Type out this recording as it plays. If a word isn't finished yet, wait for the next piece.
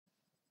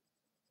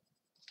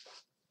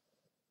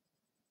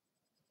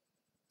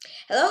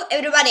Hello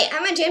everybody,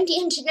 I'm a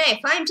GMT and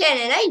today I'm 10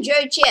 and I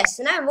enjoy chess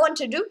and I want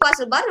to do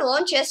puzzle battle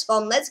on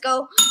chess.com. Let's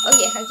go.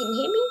 Okay, how can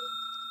you hear me?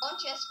 On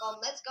chess.com,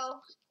 let's go.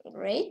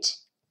 Great.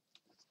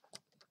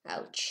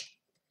 Ouch.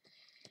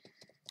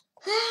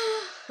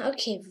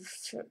 Okay,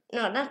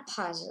 no, not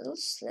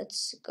puzzles.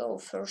 Let's go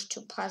first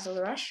to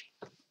Puzzle Rush.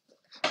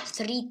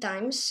 3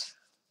 times.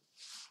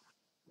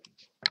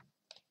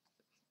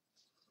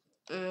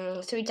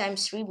 3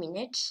 times 3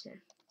 minutes.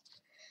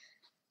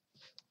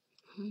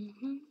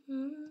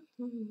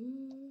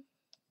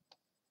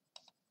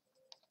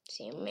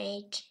 See,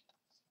 mate.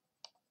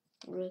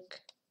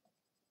 Rook.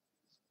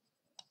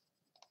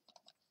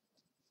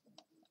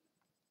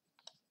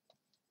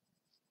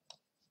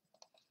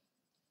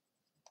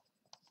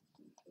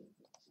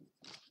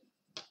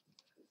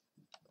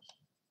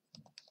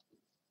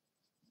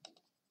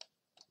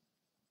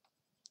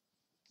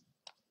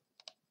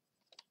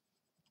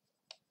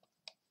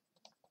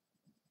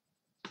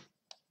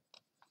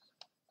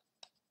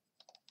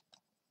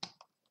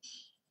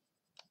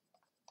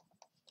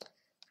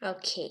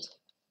 Okay.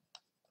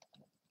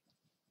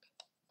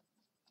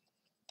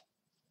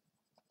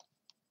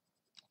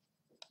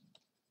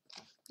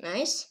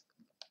 Nice.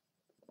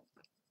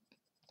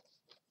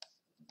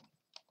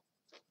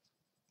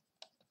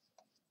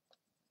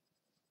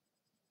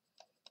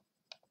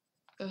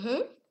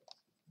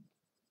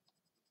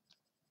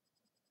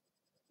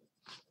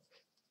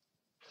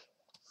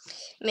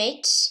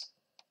 Mate.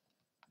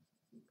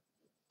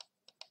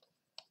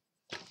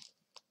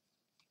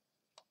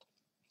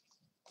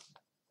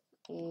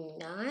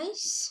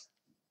 Nice.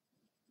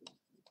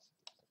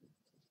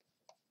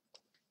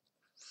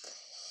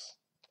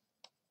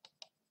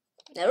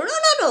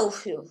 No.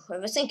 Phew. I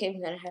was thinking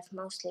I'm gonna have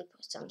mouse sleep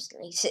or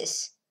something like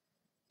this.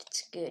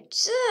 That's good.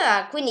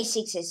 Queen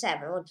e6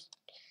 a7.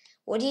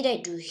 What did I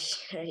do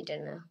here? I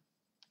don't know.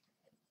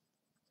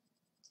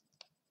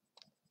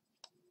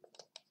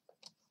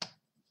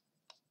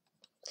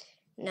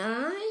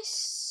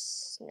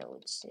 Nice. No,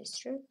 it's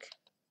this rook.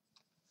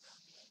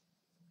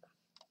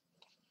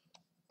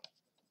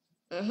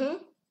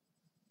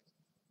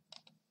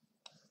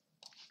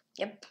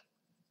 Yep.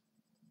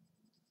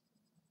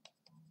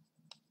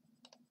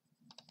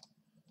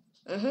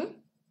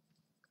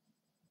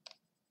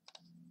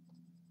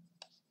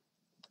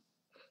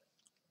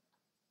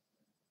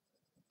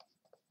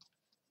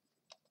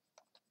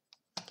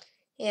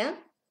 Yeah.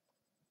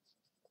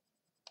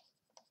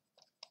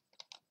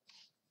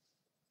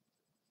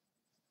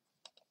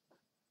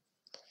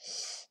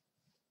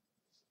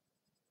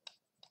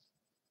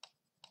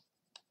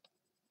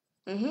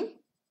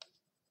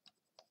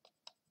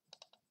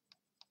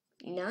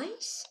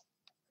 Nice.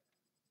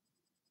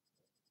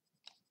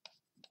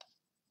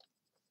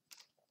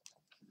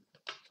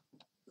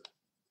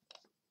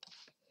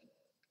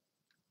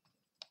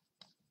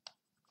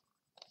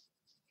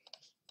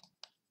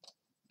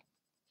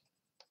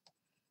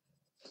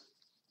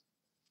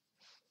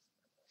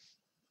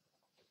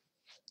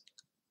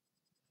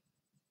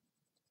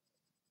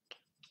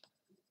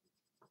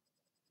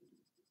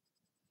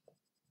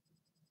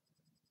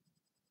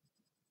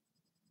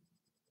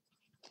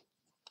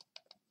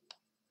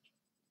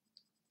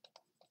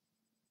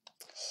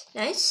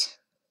 Nice.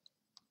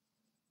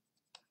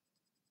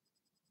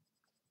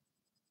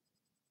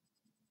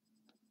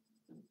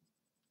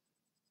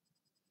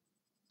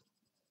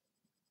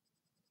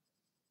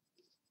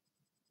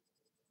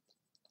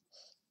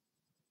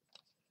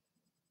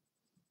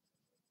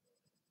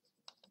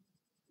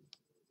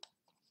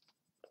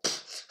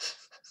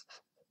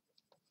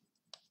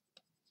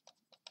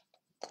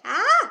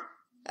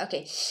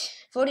 Okay.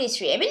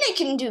 43. I mean, I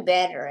can do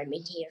better. I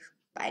mean, here.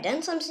 I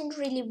done something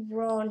really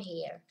wrong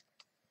here.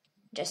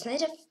 Just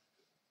knight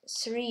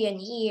f3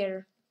 and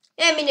here.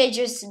 I mean, I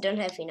just don't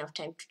have enough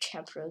time to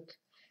chop rook.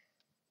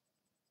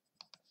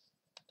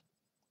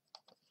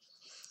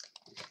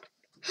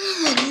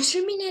 Lose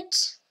 3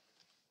 minutes.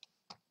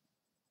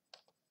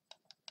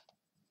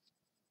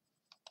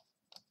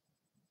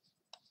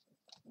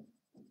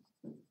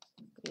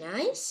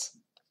 Nice.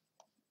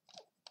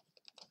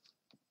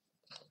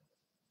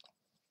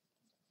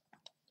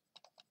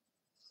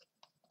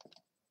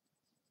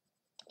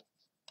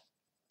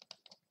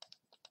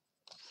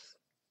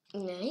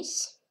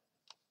 Nice.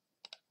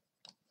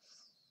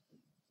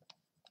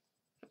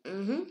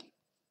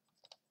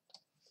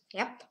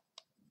 Yep.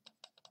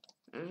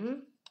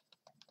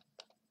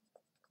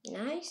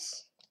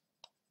 Nice.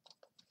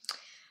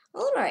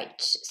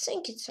 Alright, I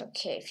think it's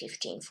okay.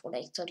 15 for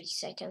like 30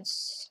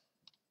 seconds.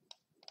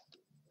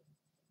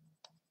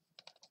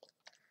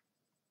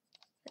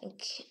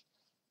 Okay.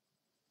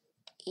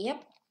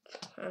 Yep.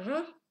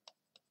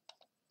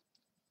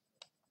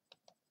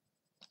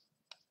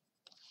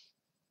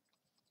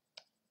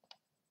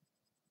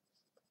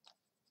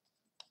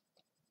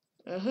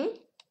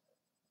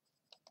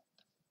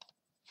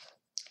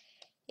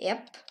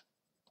 Yep.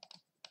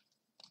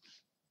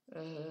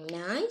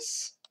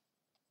 Nice.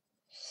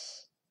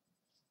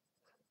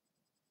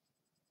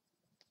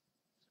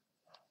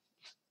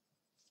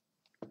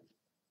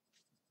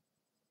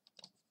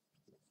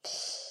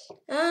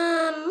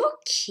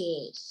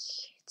 Okay.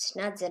 It's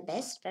not the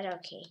best, but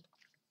okay.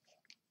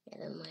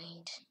 Never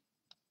mind.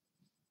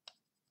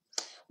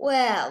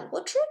 Well,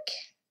 what rook?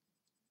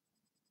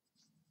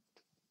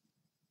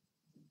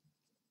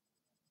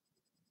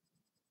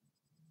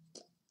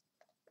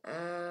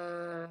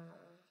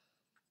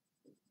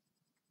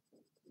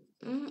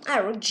 I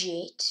rook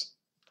g8.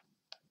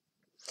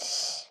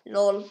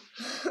 Lol.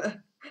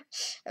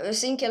 I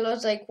was thinking a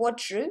lot like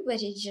what rook,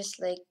 but it just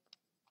like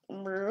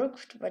rook,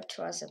 but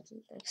was a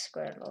like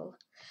square. Lol.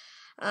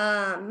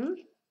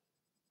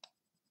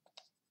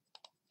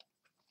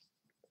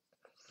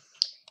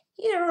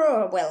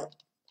 You're well,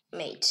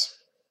 mate.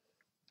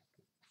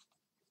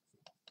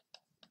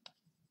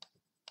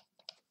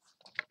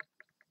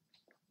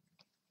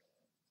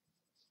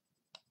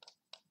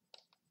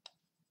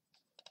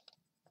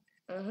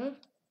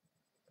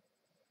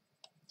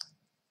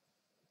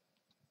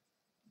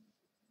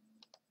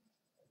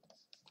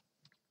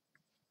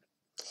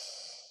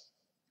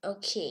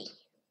 Okay.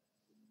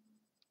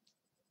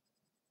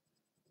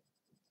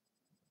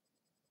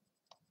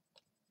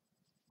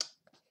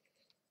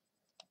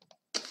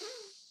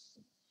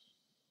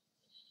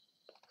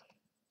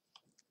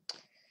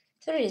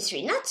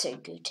 $33, not so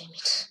good, I mean.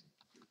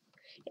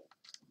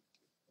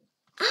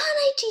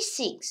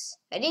 96.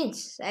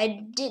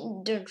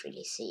 Don't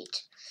really see it.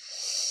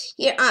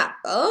 Here,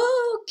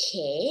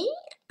 okay.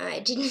 I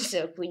didn't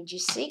saw queen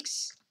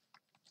g6.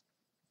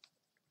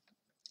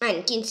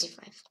 And king c5.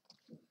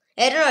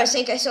 I don't know, I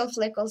think I solved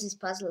like all this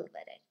puzzle,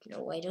 but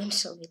I don't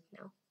solve it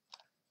now.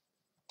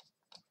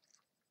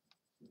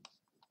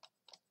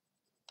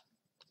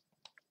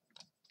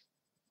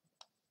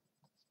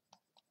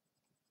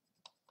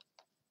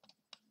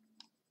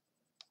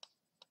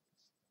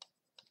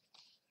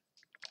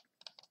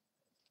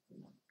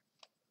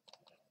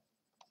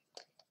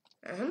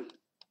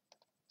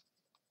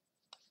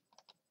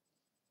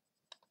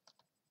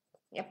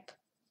 Yep.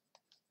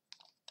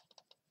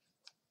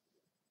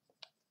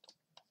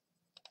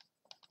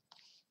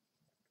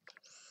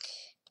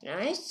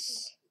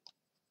 Nice.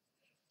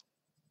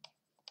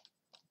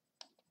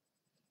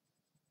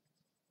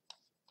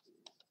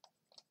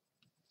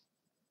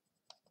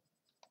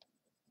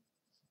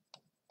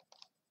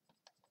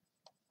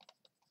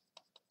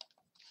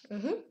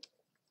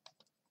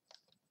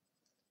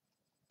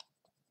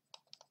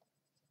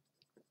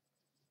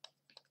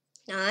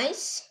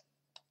 Nice.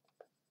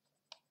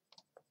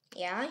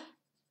 Yeah.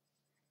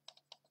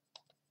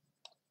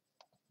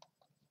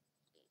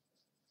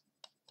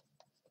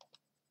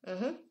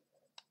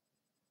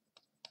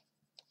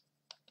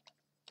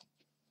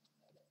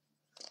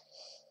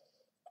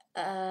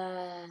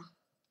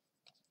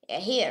 Yeah,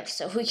 here,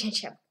 so we can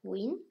check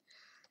queen.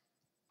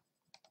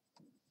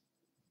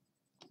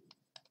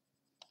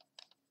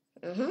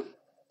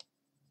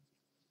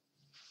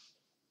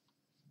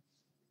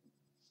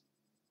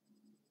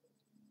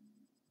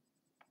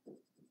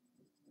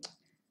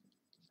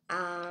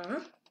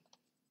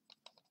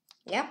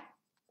 Yep.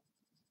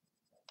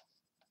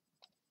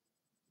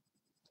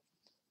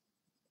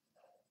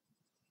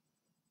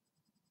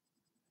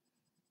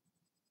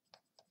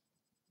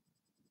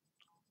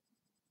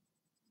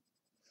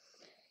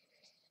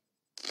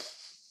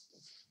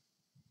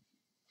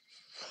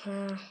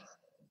 No,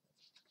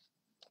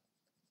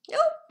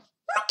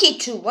 rook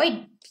e2.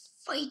 Why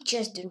I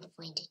just don't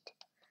find it?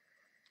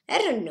 I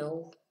don't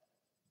know.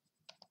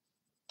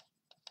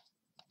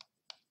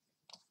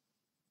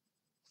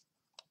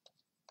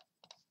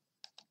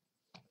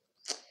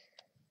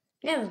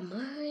 Never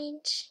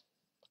mind.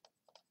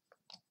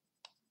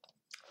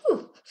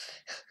 Whew.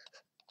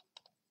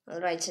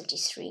 Alright,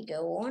 33,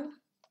 go on.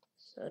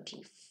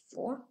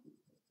 34.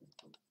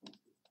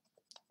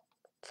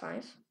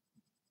 5.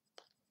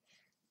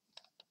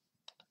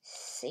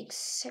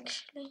 6,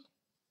 actually.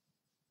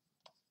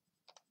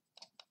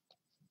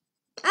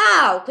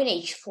 Oh,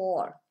 queen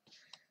h4.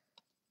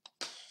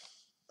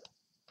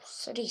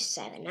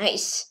 37,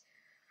 nice.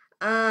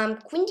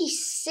 Queen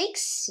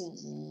d6,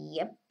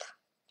 yep.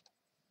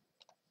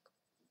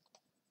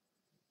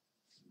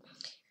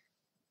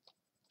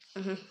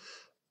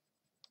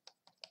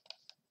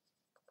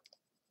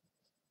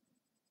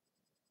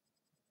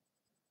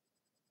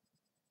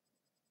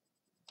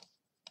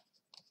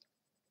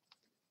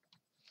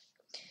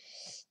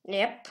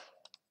 Yep.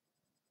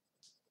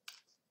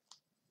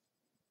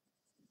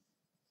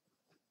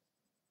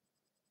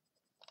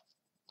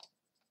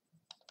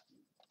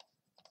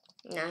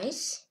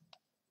 Nice.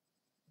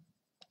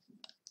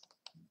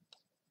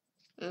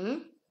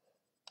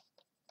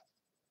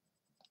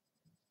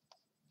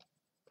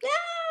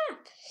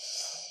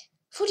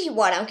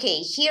 41. Okay,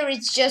 here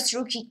it's just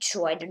rook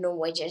e2. I don't know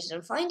why I just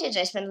don't find it.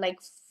 I spent like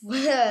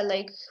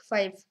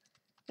like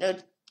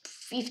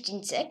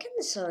 15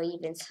 seconds or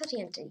even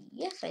 30 until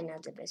yeah, find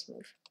out the best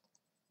move.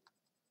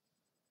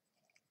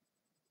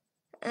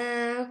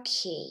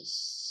 Okay,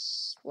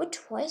 what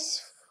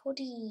was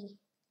 40?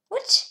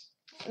 What?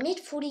 I made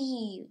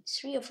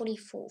 43 or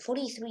 44?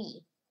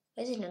 43.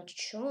 Why is it not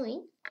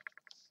showing?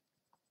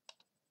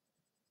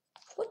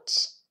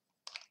 What?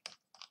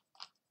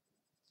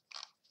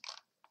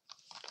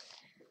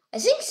 I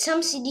think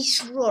some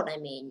cities wrong. I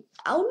mean,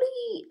 our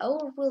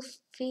will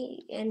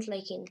end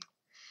like in.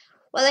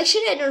 Well,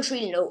 actually, I don't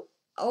really know.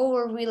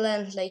 Our will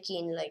end like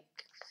in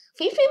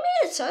 50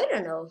 minutes. I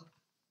don't know.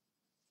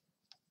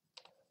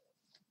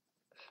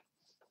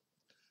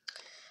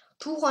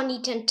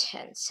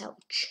 210.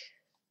 Ouch.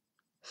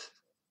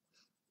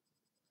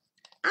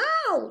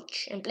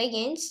 Ouch. And play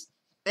against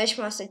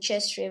International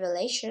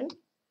ChessRevelation.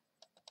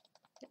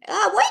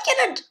 Why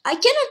I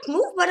cannot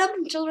move, but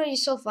I've already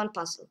solved one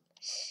puzzle.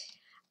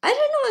 I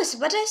don't know,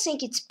 but I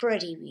think it's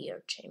pretty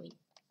weird. I mean,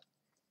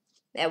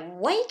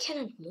 why I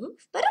cannot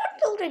move, but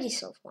I've already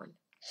solved one.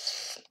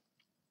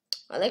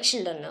 I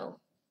actually don't know.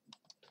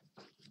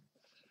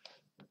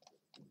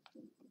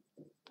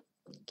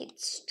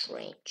 It's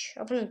strange.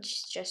 Opponent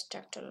just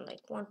stuck on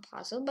like one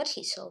puzzle, but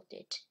he solved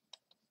it.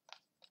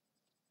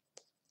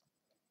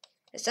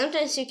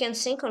 Sometimes you can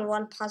think on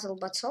one puzzle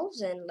but solve,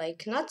 and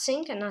like not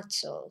think and not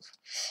solve.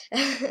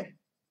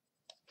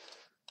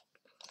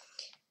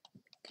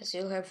 Because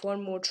you'll have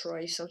one more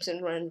try if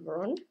something went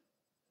wrong.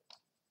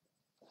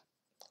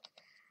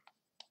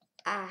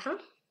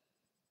 What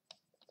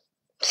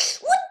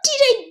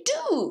did I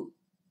do?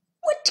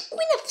 What?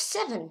 Queen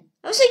f7?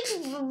 I was like,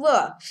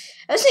 what?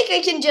 I was like,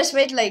 I can just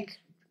wait like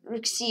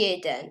rook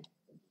c8 then.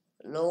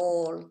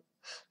 Lol.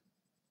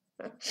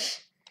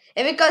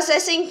 And because I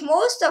think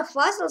most of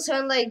puzzles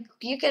when like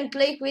you can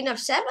play queen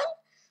f7,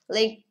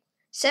 like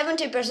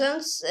 70%,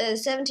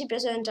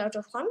 70% out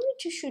of 100,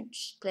 you should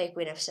play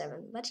queen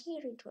f7. But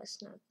here it was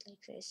not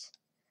like this.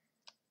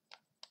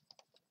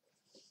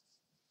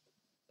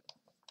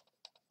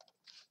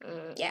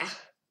 Yeah.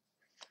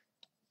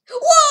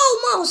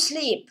 Whoa, mouse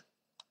sleep.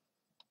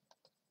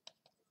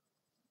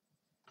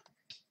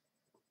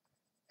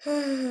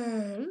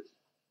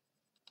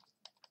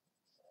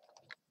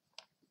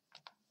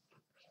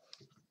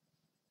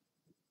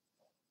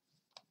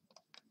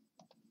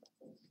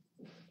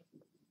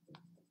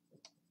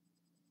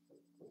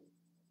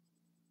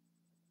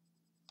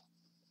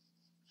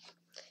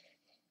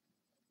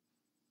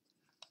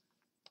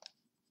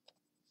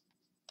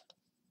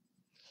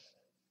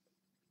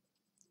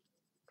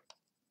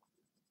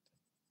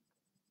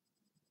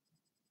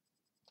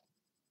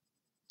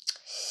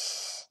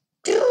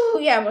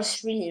 Yeah, it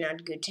was really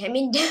not good. I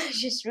mean,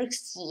 just rook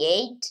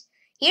c8.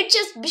 Here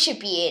just bishop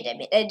e8. I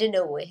mean, I don't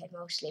know why I had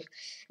mouse sleep.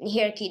 And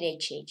here king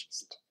h8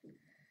 just.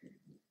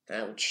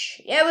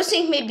 Ouch. Yeah, I was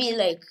thinking maybe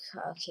like,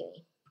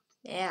 okay.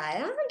 Yeah, I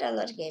don't have a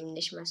lot of game in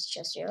this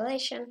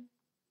ChessRevelation.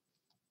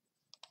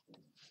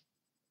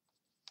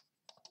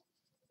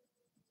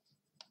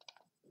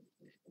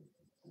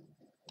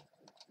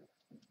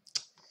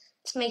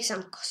 Let's make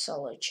some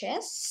solo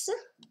chess.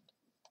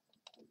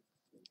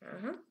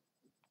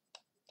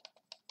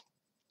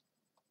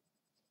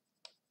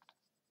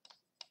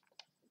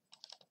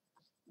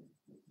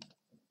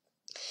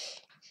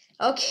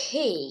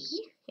 Okay.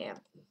 Yeah,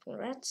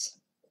 congrats.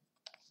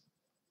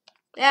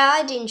 Yeah,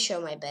 I didn't show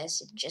my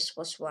best. It just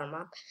was warm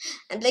up.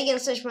 And play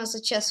against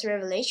International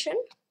ChessRevelation.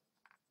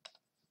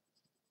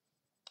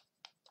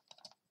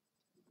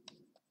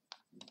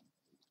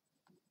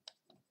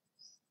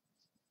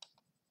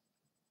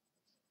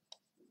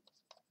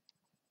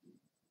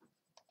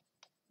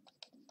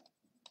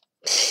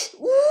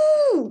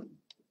 Ooh!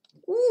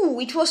 Ooh,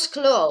 it was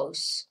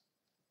close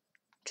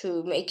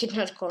to make it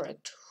not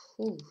correct.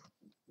 Ooh.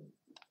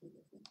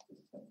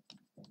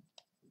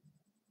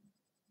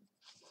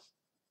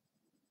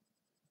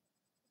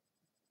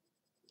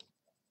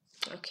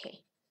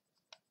 Okay.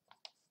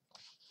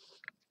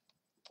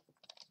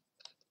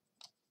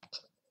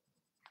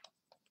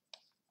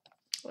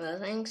 Well,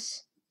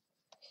 thanks.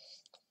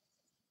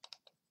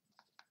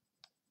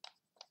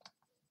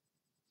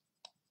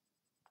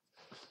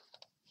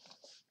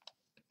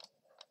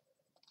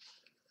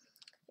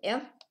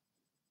 Yeah.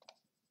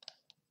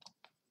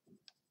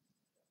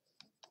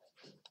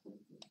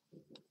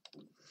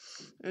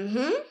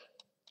 Yeah,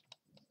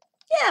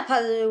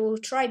 but we'll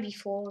try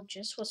before.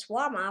 Just was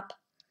warm up.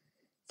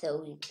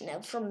 So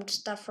now from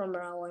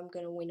now, I'm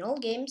gonna win all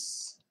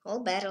games, all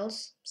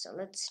battles. So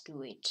let's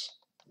do it.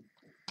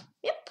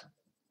 Yep.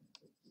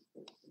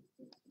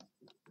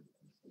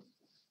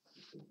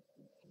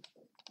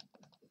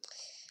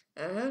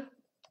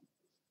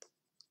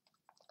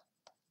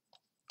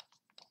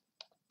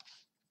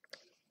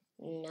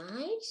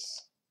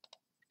 Nice.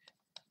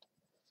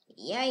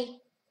 Yay.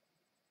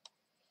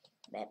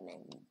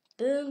 Batman.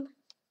 Boom.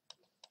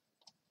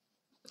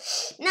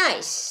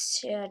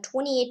 Nice.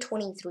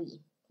 28-23.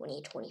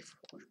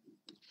 28-24.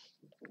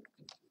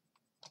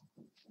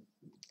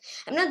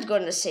 I'm not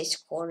gonna say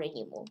score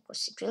anymore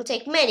because it will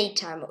take many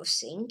time of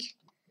think.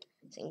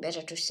 I think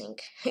better to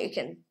think. You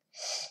can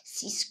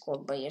see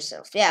score by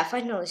yourself. Yeah,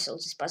 finally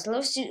solved this puzzle. I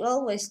was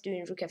always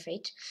doing rook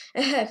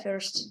f8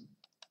 first.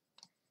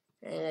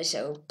 And I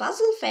say,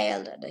 puzzle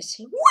failed. And I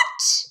say,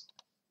 what?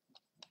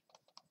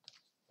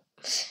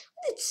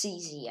 It's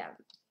easy, yeah.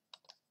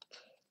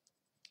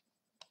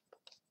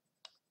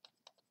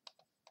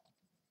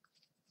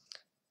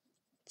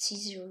 It's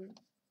easy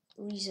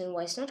reason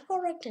why it's not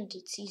correct, and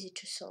it's easy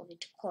to solve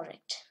it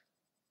correct.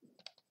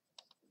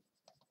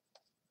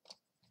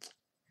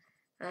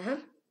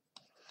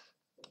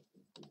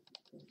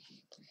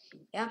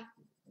 Yeah.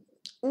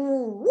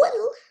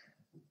 Well.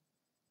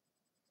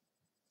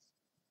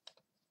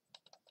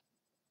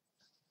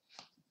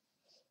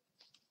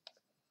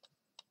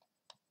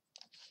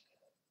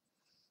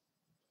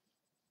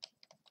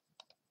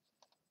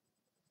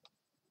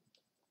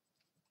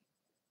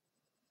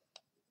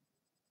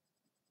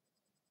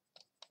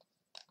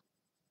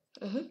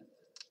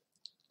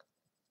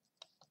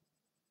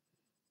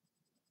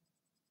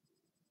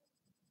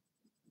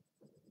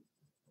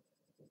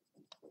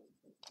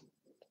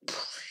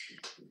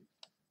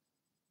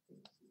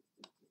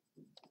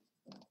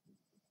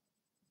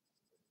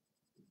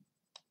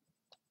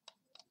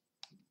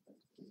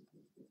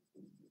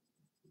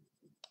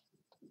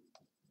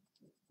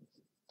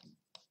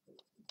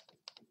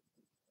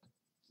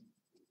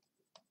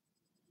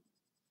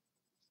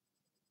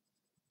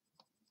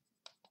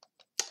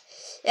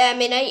 Yeah, I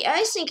mean,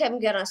 I think I'm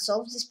gonna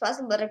solve this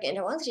puzzle, but again,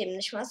 I want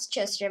International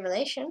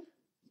ChessRevelation.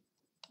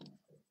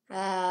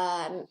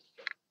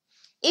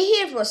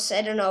 Here it was,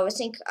 I don't know, I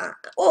think,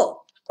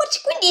 oh,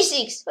 what's Queen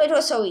D6? Oh, it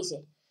was so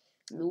easy.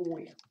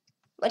 Lol.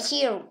 But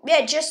here,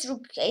 yeah, just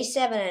Rook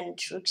A7 and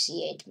Rook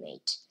C8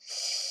 mate.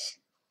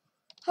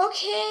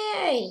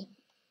 Okay.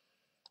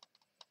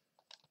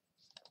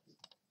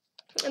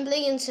 I'm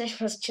playing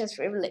International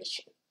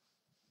ChessRevelation.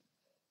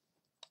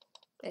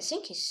 I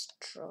think he's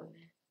strong.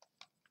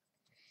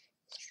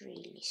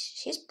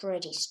 He's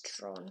pretty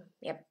strong.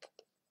 Yep.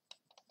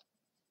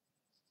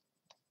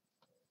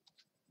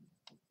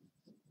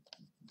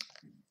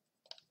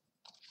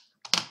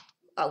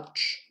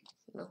 Ouch.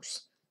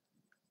 Mouse.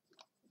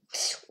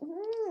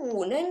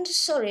 Ooh, no,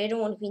 sorry, I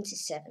don't want Queen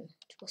C7.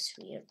 It was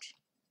weird.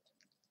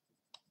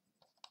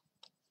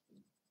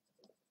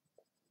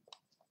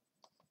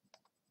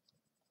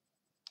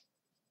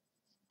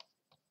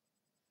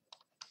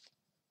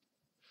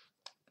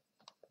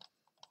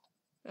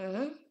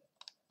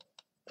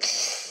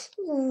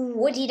 Ooh,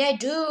 what did I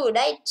do?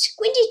 Knight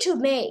Queen D2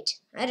 mate.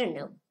 I don't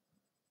know.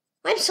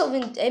 I'm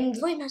solving.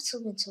 Why not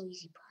solving so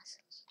easy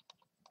puzzles?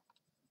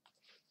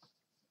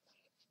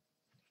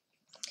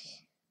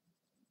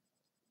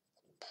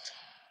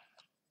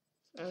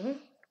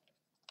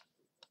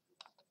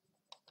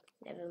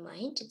 Never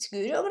mind. It's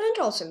good. Oh,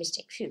 but also a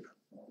mistake. Phew.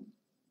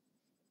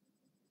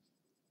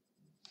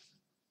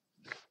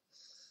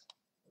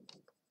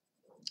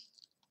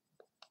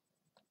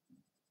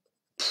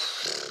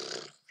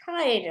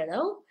 I don't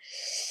know.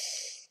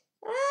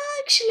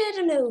 Actually, I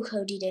don't know.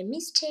 How did I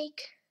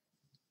mistake?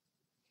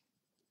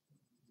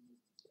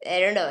 I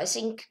don't know. I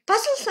think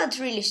puzzle's not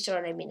really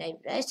strong. I mean,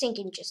 I think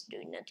I'm just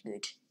doing not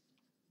good.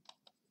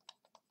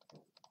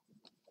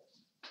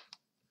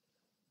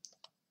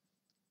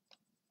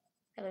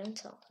 I don't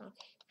tell.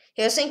 Okay.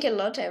 He was thinking a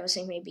lot. I was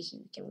thinking maybe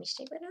he can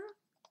mistake, but no.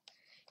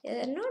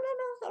 Yeah, no,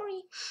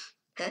 sorry.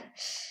 Huh?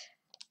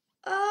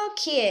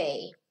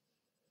 Okay.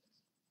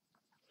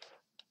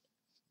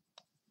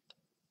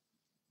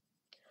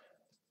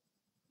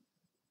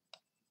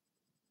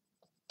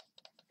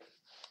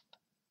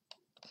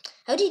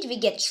 How did we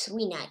get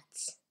 3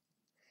 knights?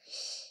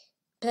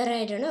 But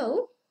I don't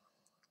know.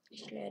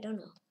 Actually, I don't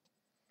know.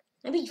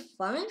 Maybe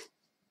 5?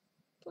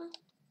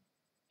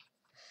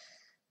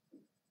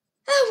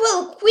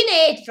 Well, Queen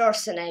A8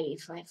 first and Ivy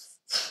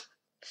 5.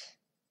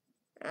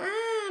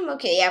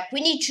 Okay, yeah,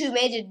 Queen E2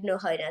 made it no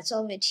hide, I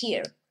solve it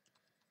here.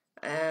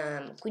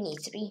 Queen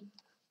E3.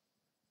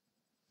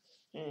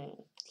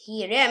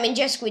 Here, yeah, I mean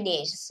just Queen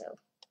A8, so.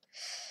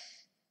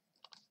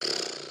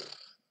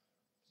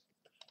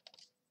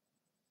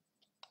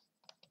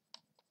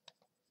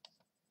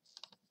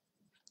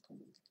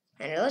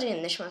 And another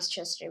International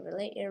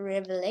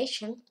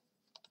ChessRevelation.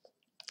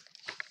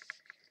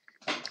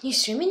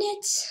 Use 3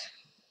 minutes.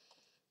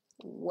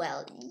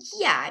 Well,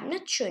 yeah, I'm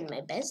not showing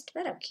my best,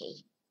 but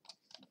okay.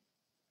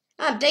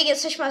 I'm playing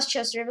International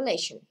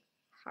ChessRevelation.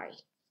 Hi.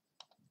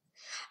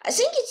 I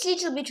think it's a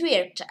little bit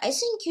weird. I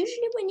think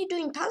usually when you're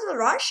doing Puzzle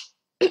Rush,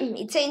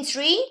 it's saying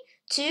 3,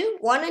 2,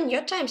 1 and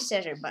your time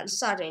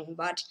starting,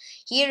 but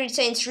here it's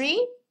saying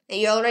 3 and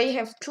you already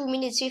have 2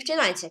 minutes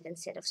 59 seconds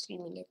instead of 3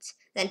 minutes.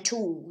 Then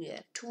 2,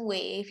 yeah,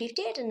 2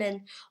 58 and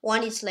then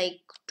 1 is like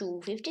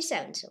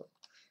 2:57, so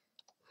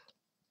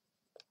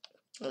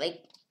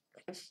like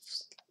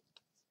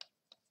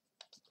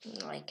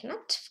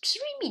not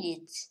 3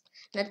 minutes.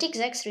 Not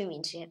exact 3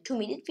 minutes, you have 2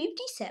 minutes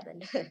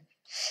 57.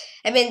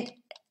 I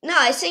mean, no,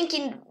 I think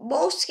in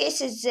most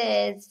cases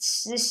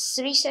these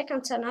 3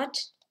 seconds are not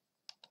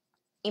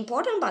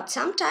important, but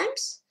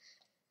sometimes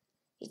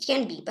it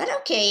can be. But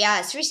okay,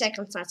 yeah, 3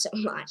 seconds not so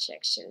much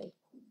actually.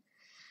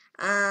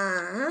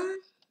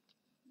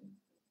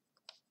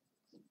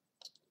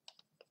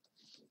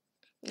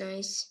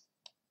 Nice.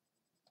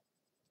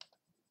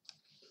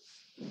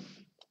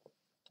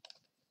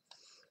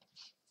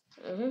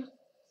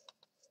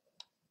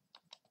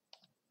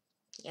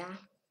 Yeah.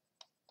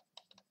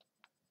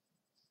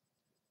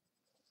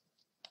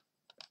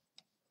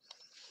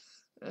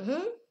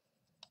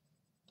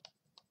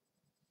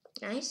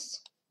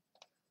 Nice.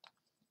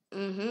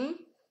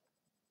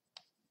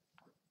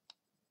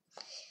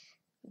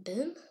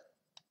 Boom.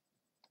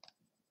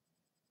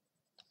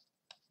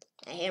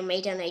 I hear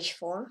mate on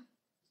h4.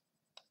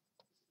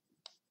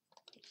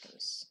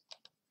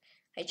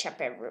 I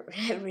chop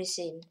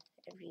everything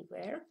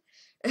everywhere.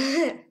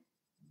 I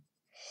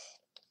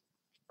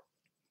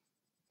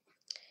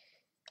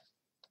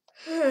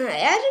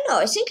don't know.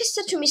 I think it's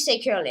such a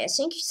mistake earlier. I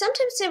think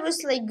sometimes I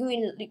was like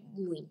doing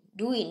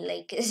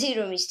like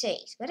 0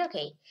 mistakes. But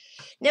okay,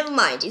 never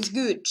mind. It's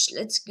good.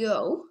 Let's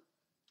go.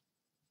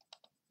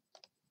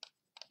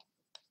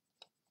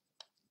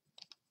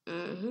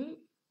 Mhm.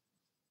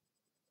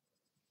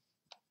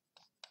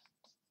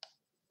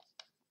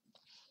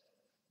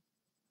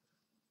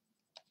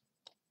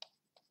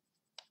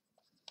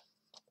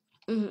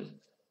 Mhm.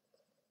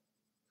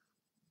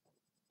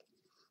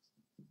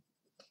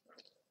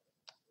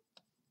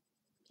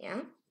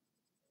 Yeah.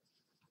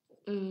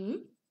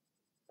 Mhm.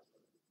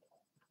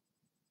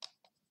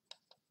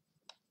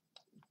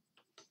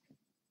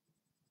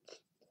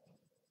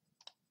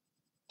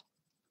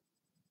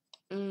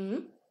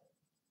 Mhm.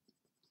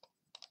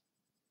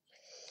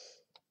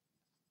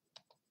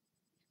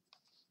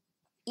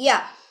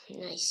 Yeah.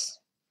 Nice.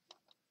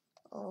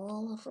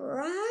 All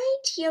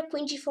right. Here,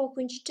 queen g4,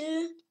 queen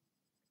g2.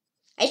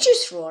 I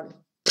choose run.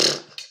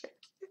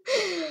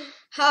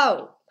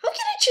 How? How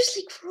can I choose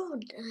like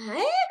run?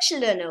 I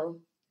actually don't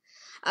know.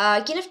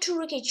 King f2,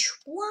 rook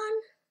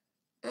h1.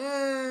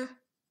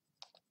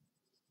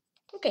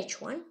 Rook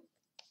h1.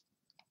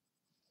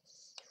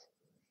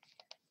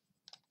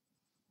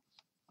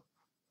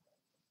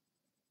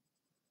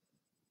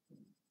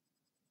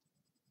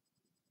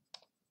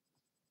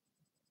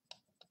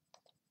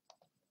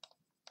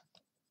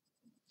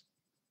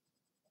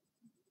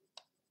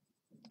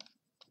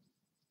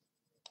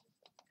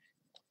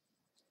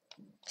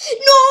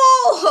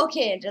 No!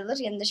 Okay,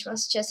 deleting this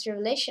was just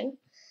revelation.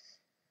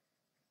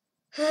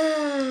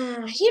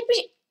 Here,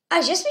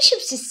 just bishop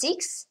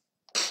c6.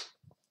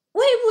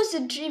 Why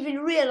wasn't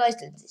even realized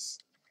this?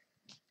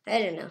 I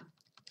don't know.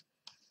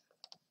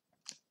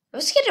 I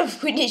was scared of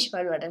queen h5,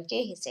 but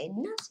okay, he said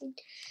nothing.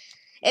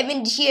 I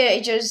mean, here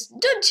I just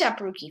don't chop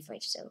rook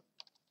e5, so.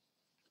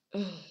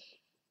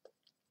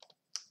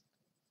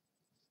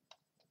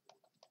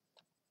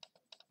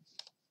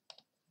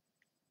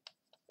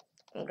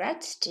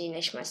 Congrats to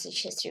International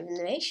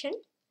ChessRevelation.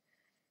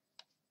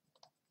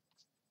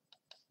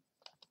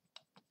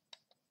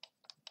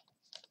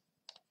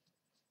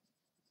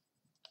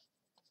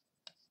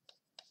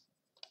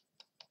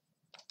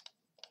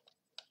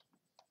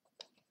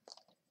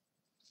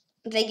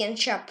 They can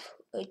chop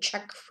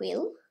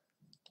ChuckPhil.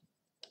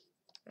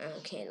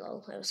 Okay,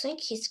 lol. I was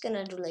thinking he's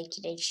gonna do like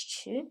in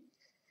h2.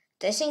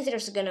 I think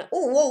there's gonna.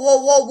 Oh,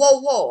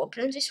 whoa!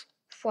 Opponent is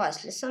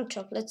fast. Let's not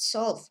talk. Let's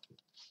solve.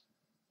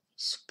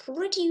 It's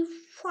pretty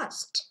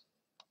fast.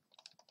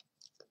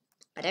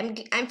 But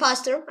I'm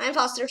faster. I'm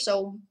faster.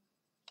 So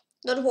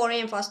don't worry.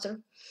 I'm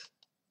faster.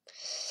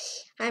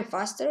 I'm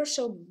faster.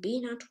 So be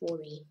not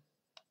worry.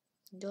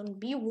 Don't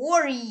be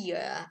worry.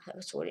 I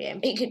was worried. I'm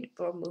making a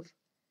poor move.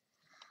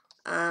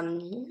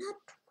 Not.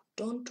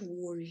 Don't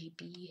worry.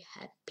 Be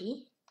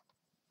happy.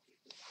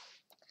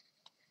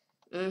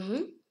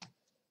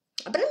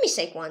 But let me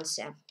say once.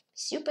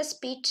 Super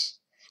speed.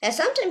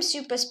 Sometimes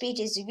super speed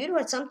is good,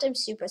 but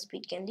sometimes super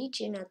speed can lead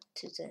you not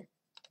to the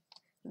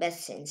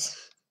best things.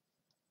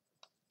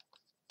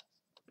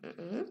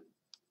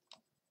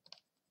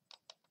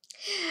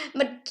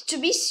 But to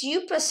be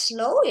super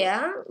slow,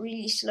 yeah,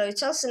 really slow,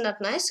 it's also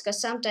not nice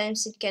because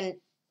sometimes it can,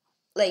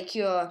 like,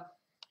 you're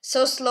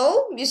so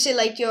slow, you see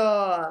like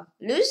you're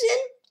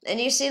losing,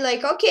 and you see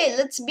like, okay,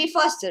 let's be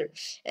faster,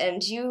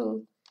 and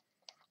you,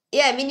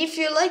 yeah, I mean, if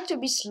you like to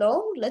be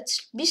slow,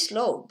 let's be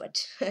slow,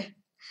 but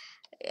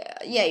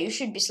yeah, you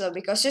should be slow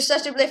because you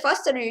start to play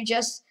faster, you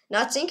just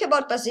not think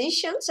about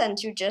positions and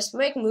you just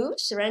make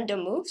moves,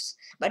 random moves,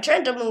 but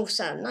random moves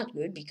are not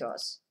good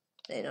because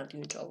they're not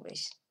good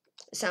always.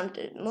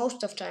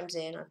 Most of times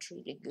they're not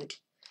really good.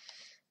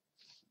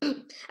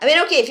 I mean,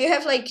 okay, if you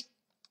have like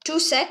 2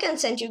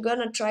 seconds and you're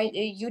gonna try,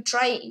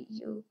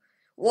 you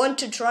want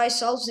to try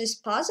solve this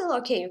puzzle,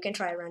 okay, you can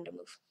try a random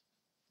move.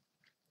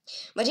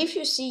 But if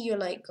you see you're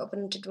like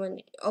opponent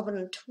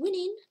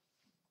winning,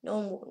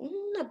 no,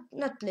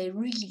 not play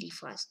really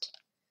fast.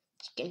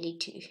 It can lead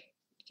to, it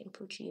can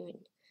put you in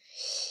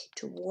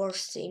to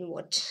worse than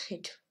what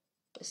it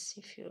was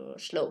if you're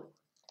slow.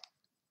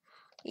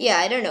 Yeah,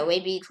 I don't know,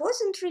 maybe it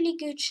wasn't really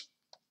good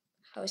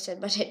how I said,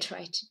 but I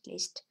tried at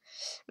least.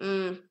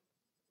 I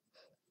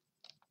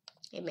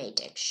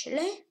made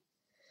actually.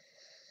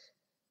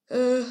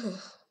 Oh,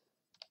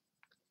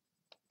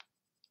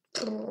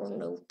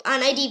 no.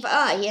 Knight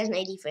d5. He has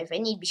knight d5. I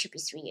need bishop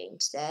e3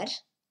 instead.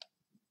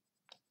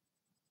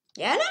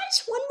 Yeah,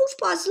 nice. One move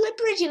puzzle. I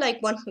pretty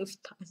like one move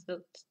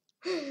puzzles.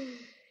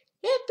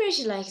 Yeah, I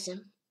pretty like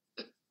them.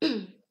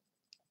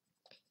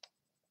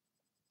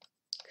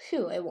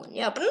 Phew, I won.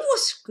 Yeah, but it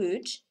was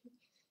good.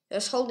 I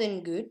was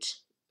holding good.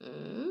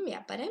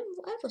 Yeah, but I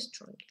was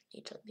strong a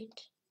little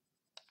bit.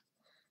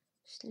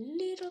 Just a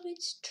little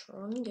bit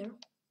stronger.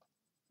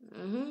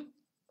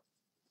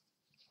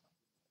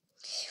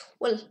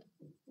 Well,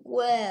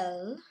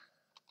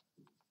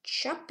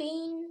 chop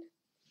and.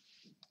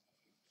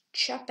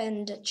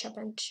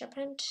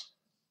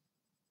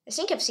 I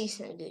think F6 is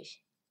not good.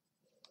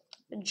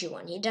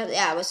 G1. He does.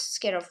 Yeah, I was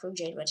scared of rook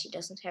J, but he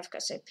doesn't have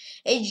because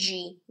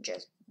HG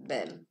just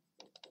bam.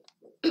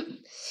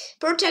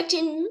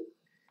 Protecting.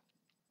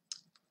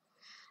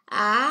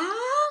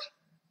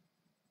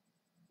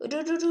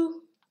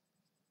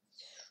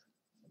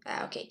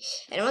 Okay.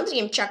 And I want the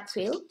game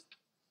ChuckPhil.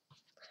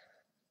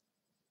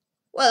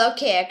 Well,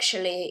 okay,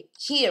 actually,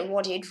 here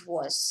what it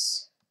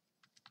was.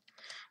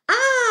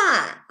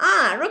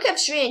 Rook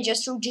F3 and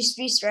just rook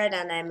G3 threat,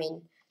 and I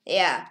mean,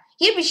 yeah.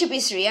 Here bishop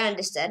E3, I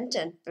understand,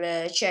 and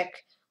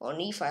check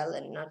on E file,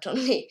 and not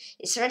only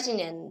it's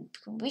threatening, and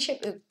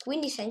bishop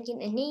queen is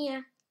hanging, and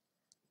here.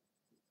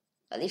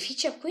 Well, if he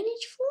chop queen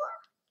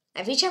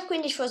H4, if he chop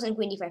queen H4, then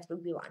queen D5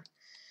 would be one.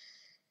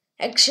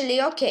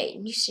 Actually, okay,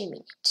 new 3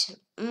 minutes.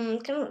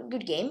 Kind of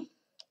good game.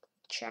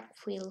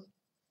 ChuckPhil.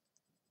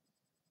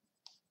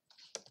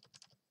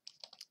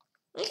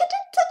 I can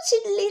touch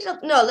it a little.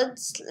 No,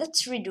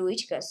 let's redo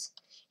it because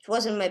it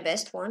wasn't my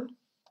best one.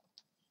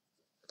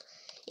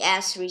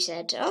 Yes,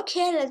 reset.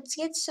 Okay, let's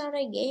get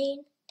started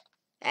again.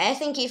 I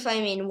think if I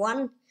mean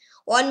one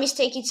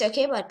mistake, it's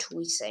okay, but two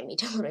is I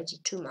made already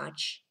too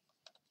much.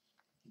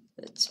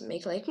 Let's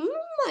make like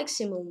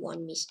maximum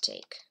one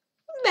mistake.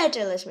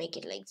 Better, let's make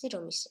it like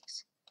 0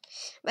 mistakes.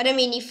 But I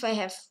mean, if I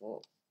have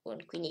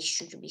one queen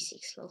h2 to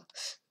b6, well,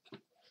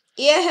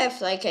 yeah, I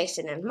have like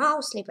accident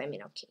mouse slip. I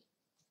mean, okay.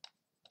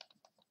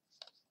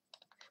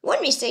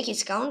 One mistake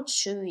is count,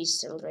 two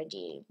is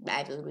already.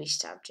 I will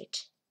restart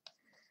it.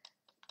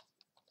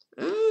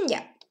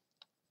 Yeah.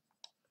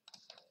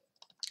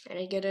 And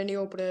I get any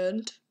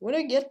opponent when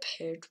I get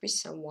paired with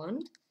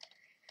someone.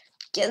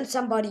 Can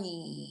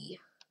somebody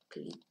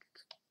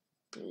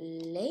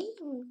play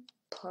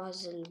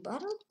puzzle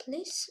battle,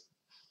 please?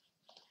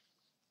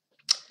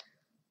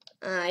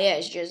 Yeah,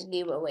 it's just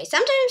giveaway.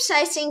 Sometimes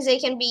I think they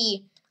can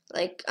be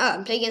like,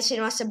 I'm playing against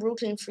International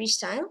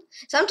BrooklynFreestyle.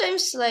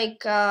 Sometimes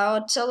like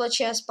solo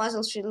chess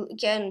puzzles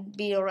can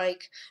be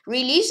like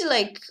really easy,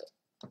 like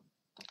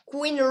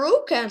queen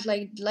rook and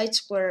like light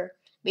square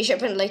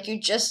bishop, and like you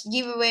just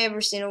give away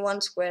everything in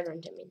one square,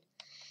 and I mean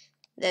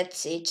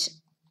that's it.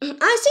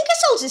 I think I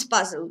solved this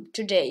puzzle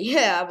today.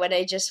 Yeah, but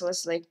I just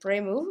was like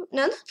pre-move.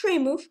 No, not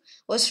pre-move.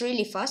 Was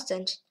really fast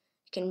and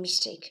can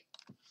mistake.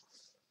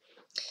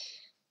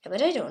 Yeah,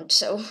 but I don't,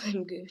 so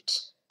I'm good.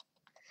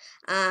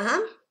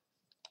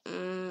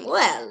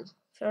 Well,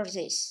 for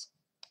this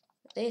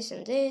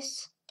and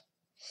this.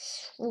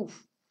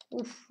 Oof.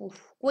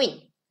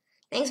 Queen.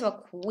 Thanks for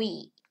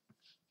queen.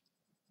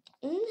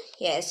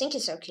 Yeah, I think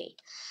it's okay.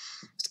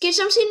 Scared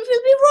something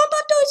will be wrong,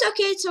 but no,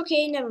 it's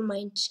okay, never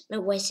mind.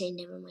 No, I say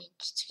never mind.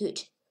 It's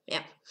good.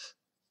 Yeah.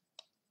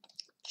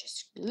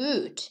 Just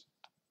good.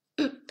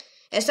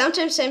 And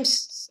sometimes I'm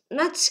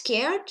not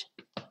scared,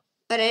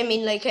 but I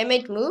mean, like, I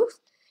might move.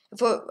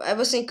 I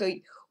was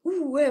thinking,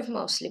 ooh, I have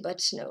mostly,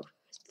 but no,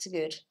 it's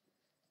good.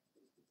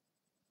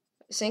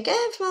 I think I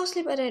have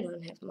mostly, but I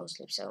don't have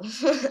mostly, so.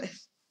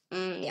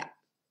 Yeah.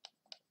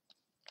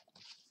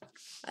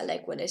 I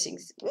like when I think.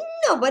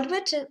 No,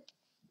 but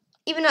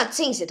even not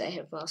things that I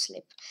have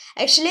mostly.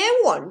 Actually,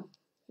 I won.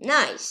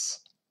 Nice.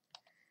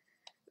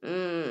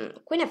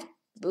 Queen of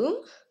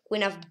boom.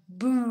 Queen of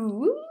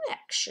boom.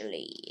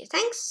 Actually,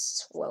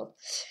 thanks. Well,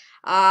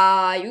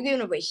 you give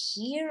away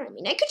here. I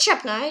mean, I could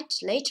chop knight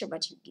later,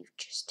 but you give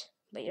just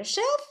by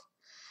yourself.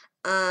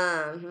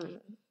 Rook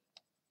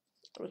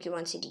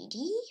e1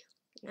 cdd.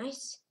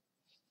 Nice.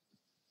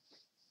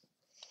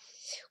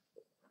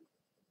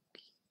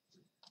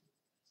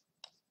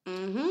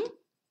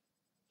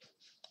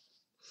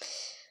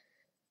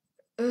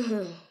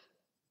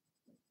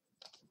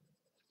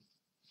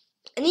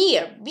 And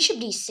here, bishop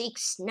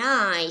d6.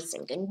 Nice.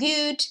 I'm going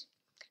good.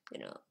 You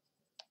know.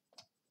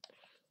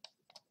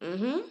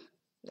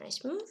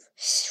 Nice move.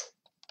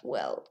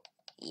 Well,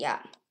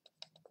 yeah.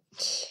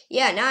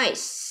 Yeah,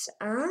 nice.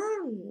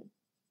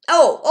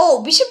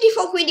 Oh, bishop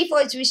d4, queen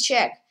d4 is with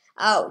check.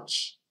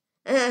 Ouch.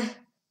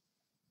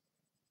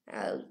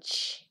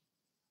 Ouch.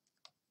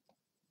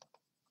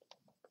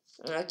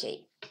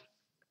 Okay.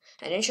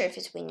 I'm not sure if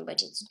it's win,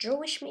 but it's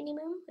drawish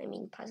minimum. I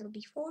mean, puzzle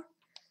b4.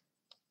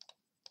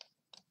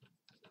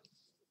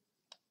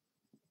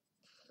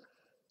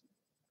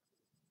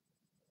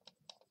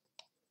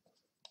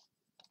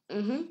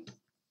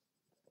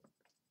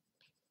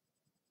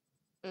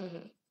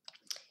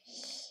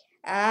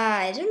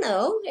 I don't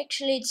know.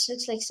 Actually, it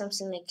looks like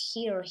something like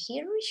here or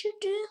here we should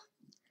do.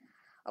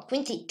 Oh,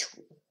 queen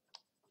c2.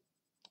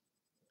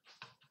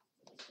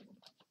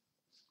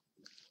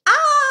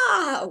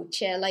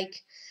 Ouch! Yeah,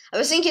 like I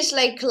was thinking it's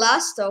like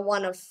last or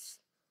one of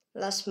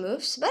last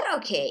moves, but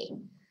okay.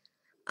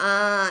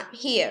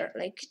 Here,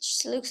 like it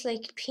just looks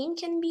like pink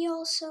can be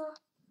also.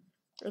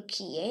 Rook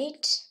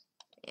e8.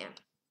 Yeah.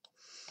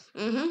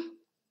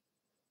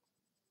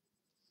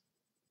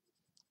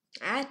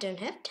 I don't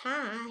have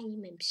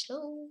time. I'm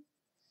slow.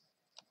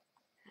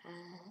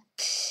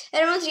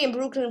 RM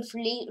Brooklyn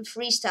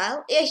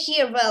Freestyle. Yeah,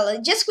 here,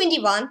 well, just queen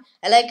d1.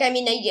 I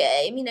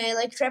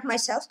like trap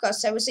myself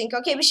because I was thinking,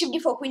 okay, bishop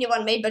d4, queen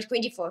d1 made, but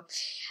queen d4.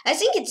 I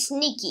think it's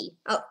sneaky.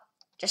 Oh,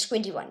 just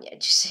queen d1, yeah,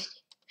 just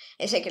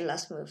a second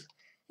last move.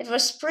 It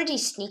was pretty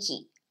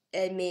sneaky.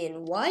 I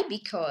mean, why?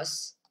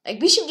 Because like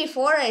bishop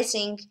d4, I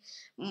think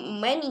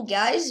many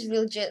guys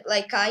will just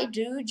like I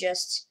do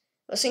just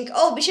think,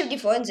 oh, bishop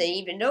d4, and they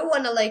even don't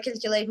want to like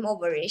calculate more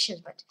variations,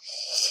 but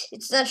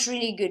it's not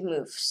really a good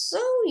move.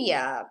 So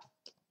yeah,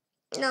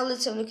 now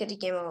let's have a look at the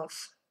game of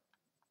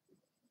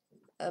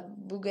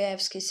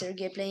Bugayevsky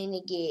Sergey playing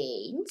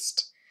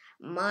against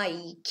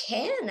my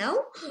Ken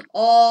now.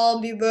 I'll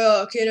be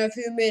back in a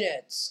few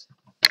minutes.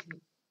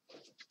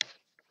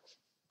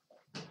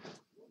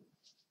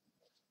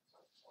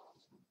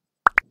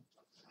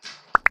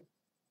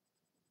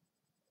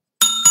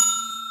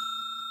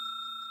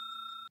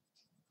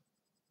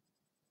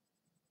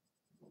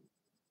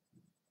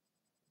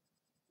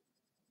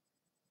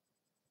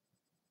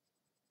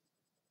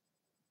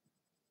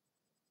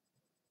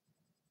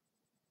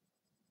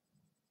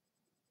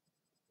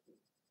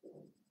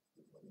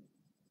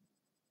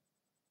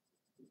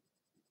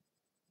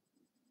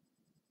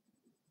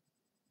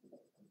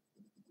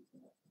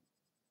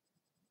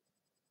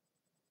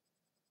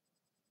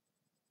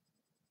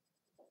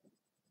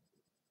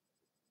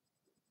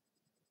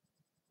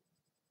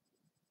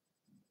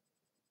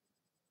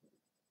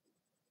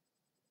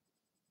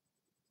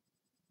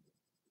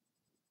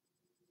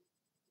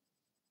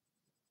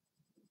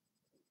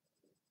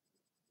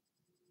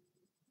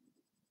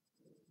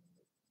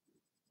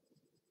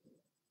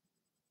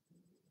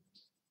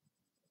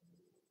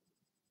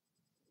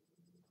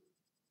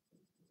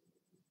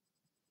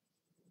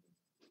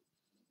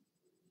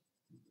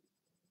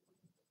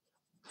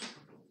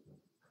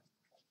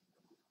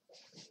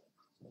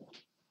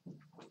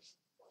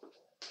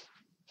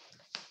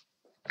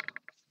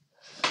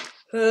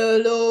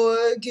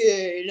 Hello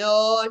again,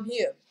 I'm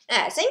here.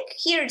 I think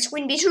here it's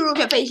queen b2, rook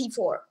f8,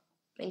 e4. I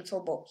mean,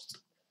 for both.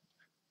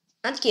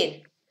 Not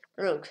king,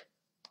 rook.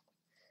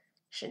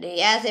 Should they?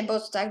 Yeah, they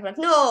both stack, but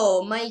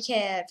no, Mike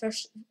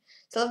first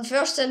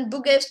and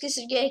Bugayevsky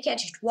Sergey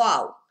catch it.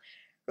 Wow.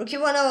 Rook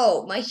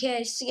e1, Mike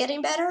is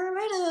getting better and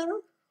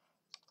better.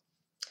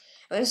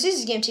 I want to see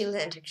this game till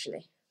the end,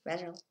 actually.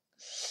 Better.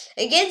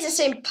 Again, the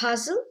same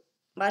puzzle,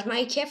 but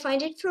Mike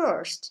find it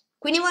first.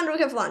 Queen e1,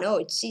 rook f1. Oh,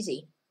 it's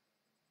easy.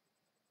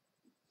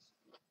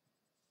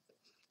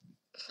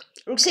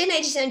 Rook c8,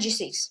 e7,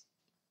 g6.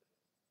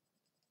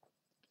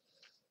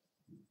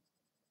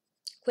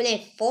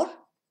 Queen a4.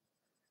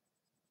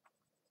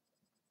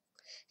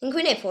 And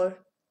queen a4.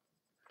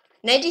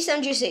 Knight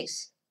e7,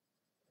 g6.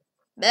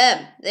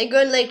 Bam! They're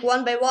going like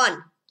one by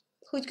one.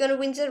 Who's gonna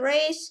win the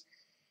race?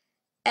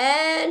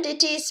 And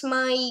it is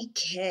Mike.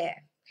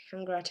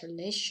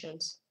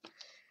 Congratulations.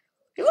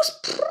 It was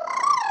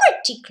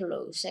pretty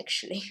close,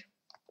 actually.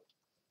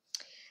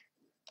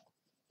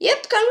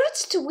 Yep,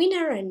 congrats to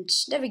winner and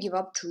never give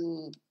up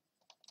to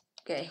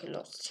guy who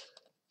lost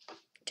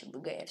to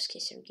Bugayevsky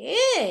Sergey.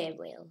 Yeah,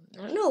 well,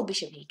 no,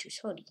 bishop d2,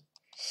 sorry.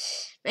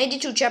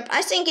 92 chap.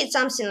 I think it's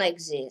something like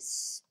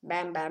this.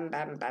 Bam, bam,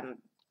 bam,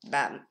 bam,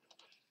 bam.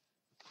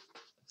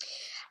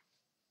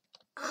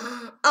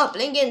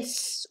 Playing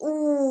against.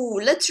 Ooh,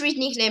 let's read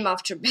nickname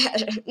after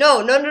battle.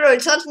 No,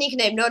 it's not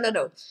nickname. No.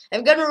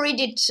 I'm gonna read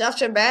it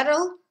after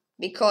battle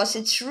because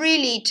it's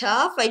really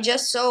tough. I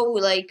just saw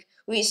like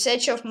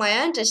research of my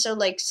aunt. I saw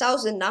like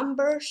 1,000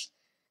 numbers,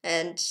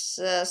 and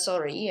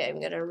sorry, I'm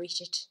gonna read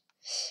it.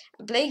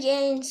 Play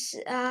against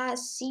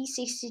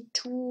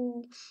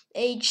C62,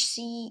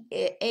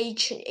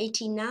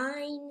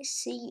 H89,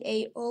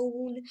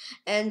 CAO,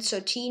 and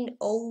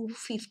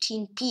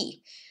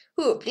 13015P.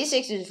 Who, please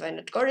find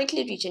it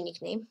correctly, read your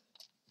nickname.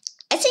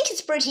 I think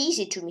it's pretty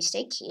easy to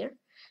mistake here,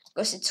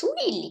 because it's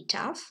really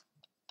tough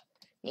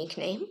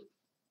nickname.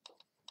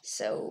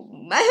 So,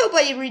 I hope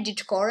I read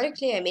it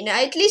correctly. I mean,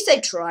 at least I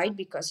tried,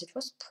 because it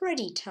was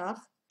pretty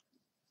tough.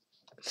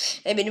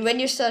 I mean, when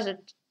you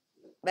started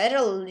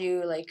battle,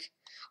 you like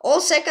all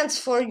seconds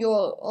for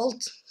your all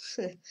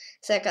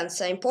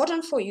seconds are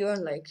important for you,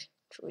 and like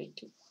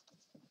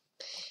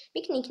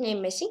big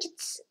nickname. I think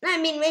it's. I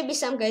mean, maybe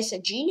some guys are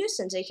genius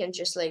and they can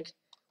just like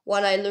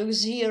when I look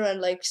here and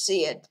like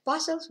see it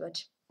puzzles,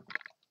 but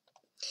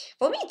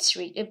for me it's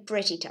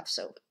pretty tough.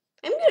 So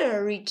I'm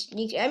gonna read.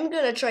 I'm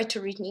gonna try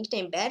to read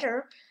nickname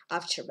better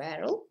after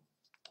battle.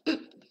 I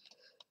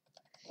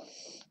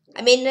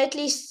mean, at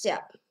least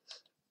yeah.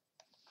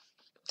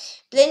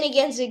 Playing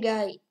against a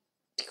guy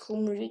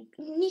whom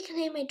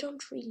nickname I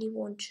don't really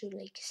want to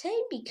like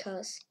say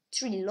because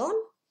it's really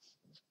long.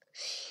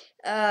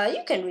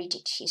 You can read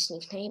it, his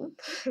nickname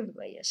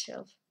by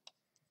yourself.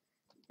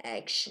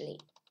 Actually,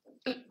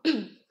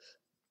 I'm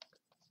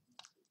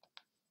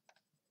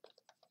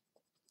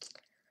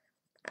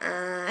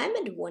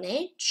at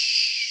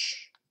 1H.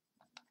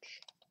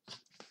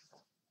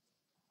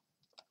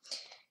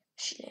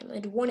 Actually, I'm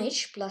at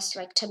 1H plus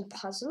like 10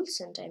 puzzles,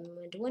 and I'm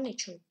at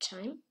 1H on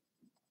time.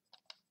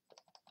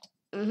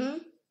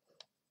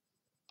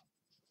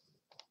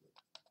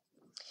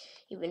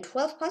 even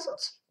 12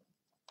 puzzles.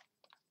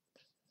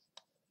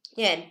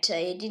 Yeah, and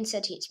I didn't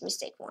set his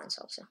mistake once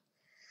also.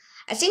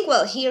 I think,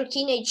 well, here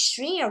king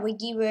h3, I will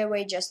give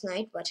away just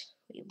knight, but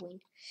we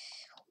win.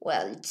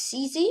 Well, it's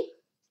easy.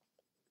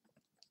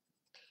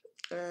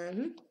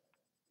 Knight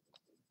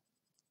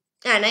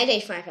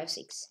h5,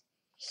 f6.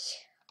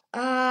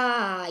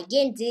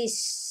 Again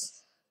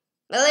this.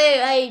 Well,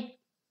 I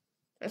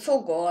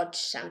forgot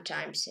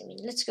sometimes. I mean,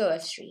 let's go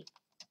f3.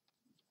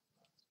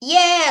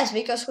 Yes,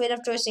 because queen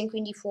of choice in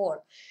queen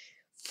d4.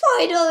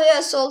 Finally,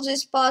 I solved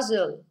this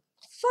puzzle.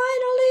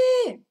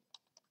 Finally.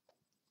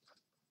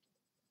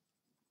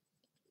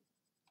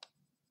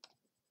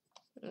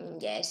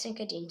 Yeah, I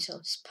think I didn't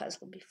solve this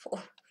puzzle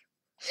before.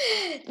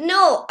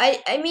 No,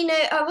 I mean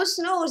I was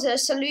know the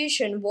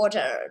solution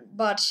water,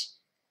 but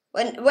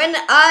when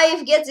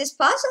I get this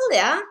puzzle,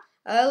 yeah,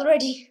 I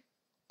already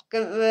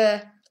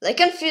like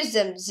confused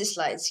them. This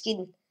slide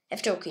skin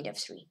f2 king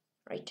f3,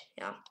 right?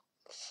 Yeah,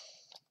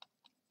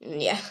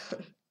 yeah.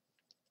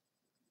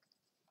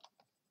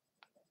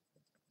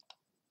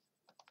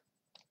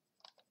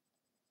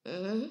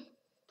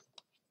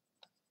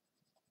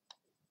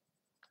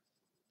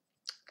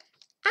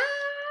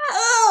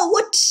 Oh,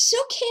 what? So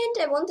can't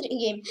I want the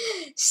game?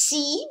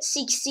 C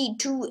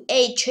 62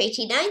 H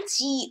 89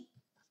 C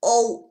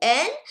O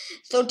N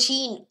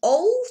 13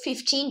 O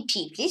 15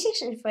 P. Please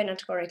if I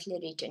not correctly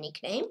read your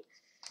nickname.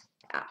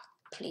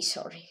 Please,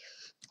 sorry.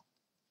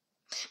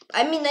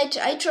 I mean,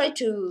 I try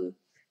to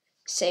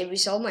say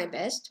with all my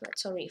best, but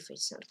sorry if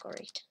it's not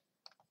correct.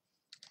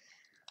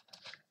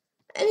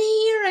 And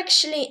here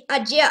actually,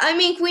 yeah, I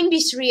mean queen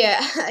b3.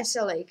 I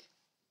saw like.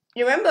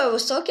 Remember I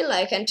was talking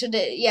like, and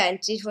today, yeah, and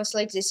it was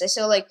like this. I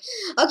saw like,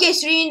 okay,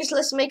 3 minutes,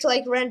 let's make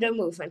like random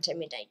move, and I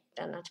mean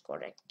I'm not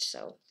correct.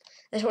 So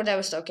that's what I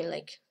was talking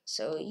like.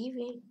 So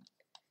even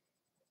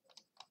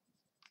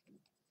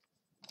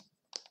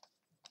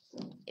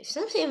if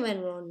something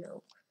went wrong,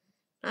 no,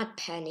 not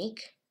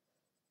panic.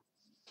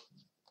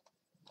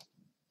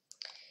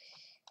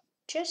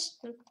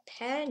 Just not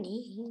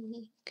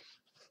panic.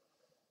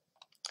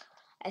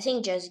 I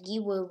think just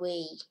give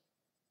away.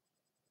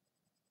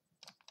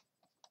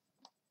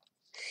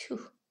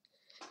 Phew.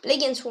 Play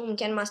against whom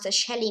can master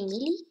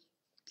shellymilly.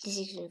 This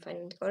is if I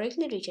not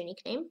correctly reach your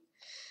nickname.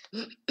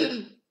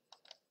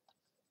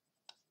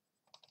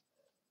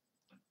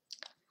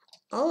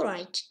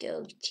 Alright,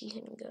 go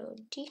Tykhon, go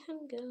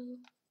Tykhon, go.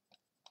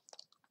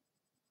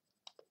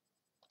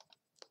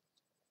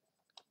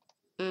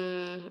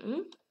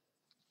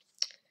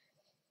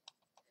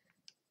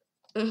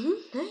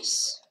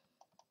 Nice.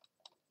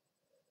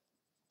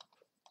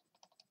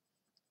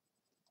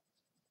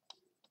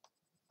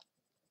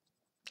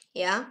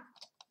 Yeah.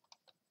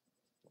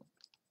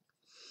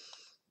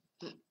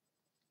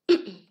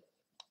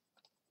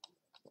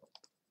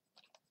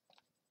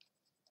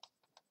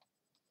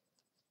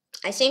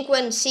 I think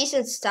when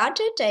season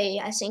started,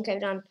 I think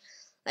I've done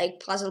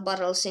like puzzle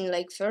battles in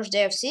like first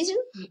day of season,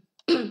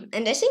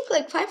 and I think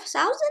like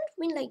 5,000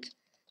 win like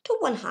to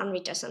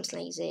 100 or something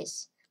like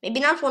this. Maybe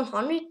not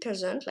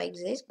 100% like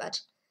this,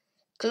 but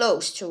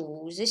close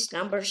to this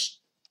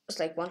numbers was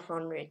like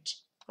 100.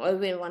 I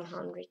win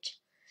 100.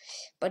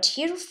 But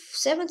here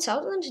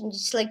 7,000 and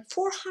it's like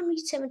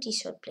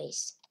 473rd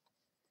place.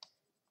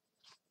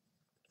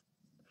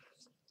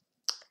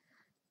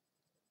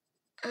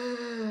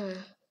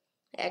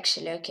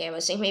 Actually, okay, I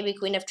was thinking maybe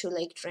queen f2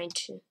 like trying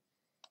to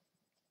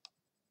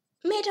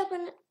made up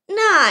an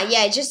nah,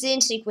 yeah, I just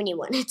didn't see queen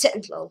e1 at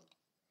 10 low.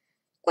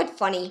 Quite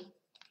funny.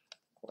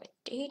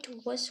 It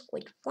was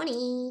quite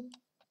funny.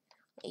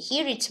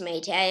 Here it's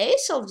made. I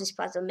solved this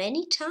puzzle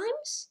many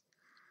times.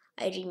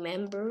 I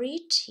remember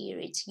it. Here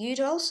it's good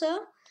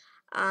also.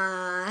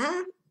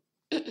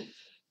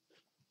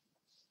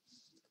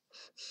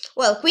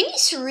 Well, queen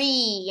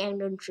e3, I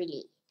don't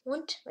really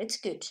want. It's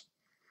good.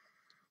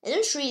 I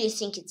don't really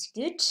think it's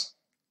good.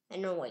 I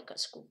know why,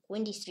 because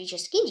queen d3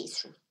 just king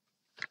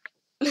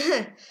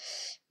d3.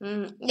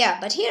 Yeah,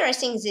 but here I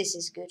think this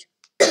is good.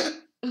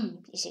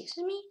 Please excuse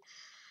me.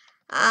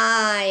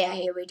 Yeah,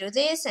 here we do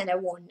this, and I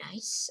won.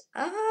 Nice.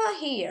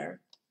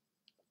 Here.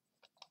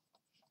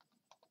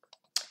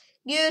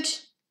 Good.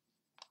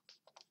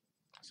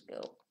 Let's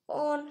go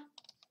on.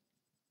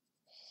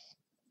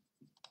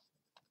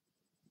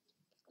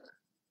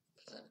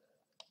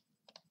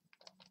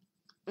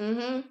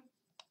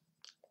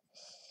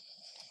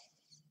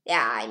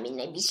 Yeah, I mean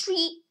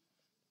b3.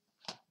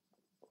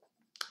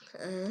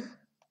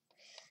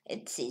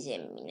 It's easy. I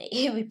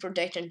mean, we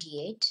protect on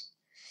d8.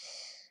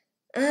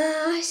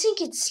 I think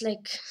it's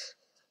like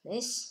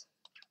this.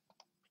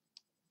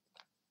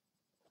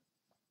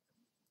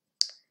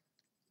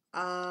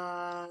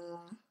 Yeah,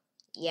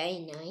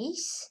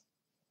 nice.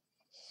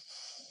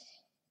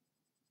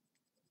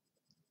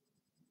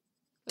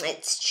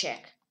 Let's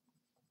check.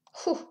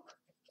 Whew.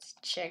 Let's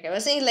check. I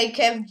was saying like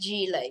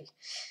FG, like.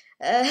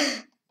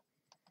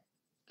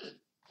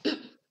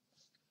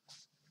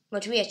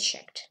 But we had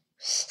checked.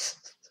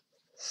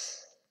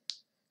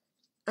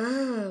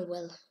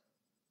 Well.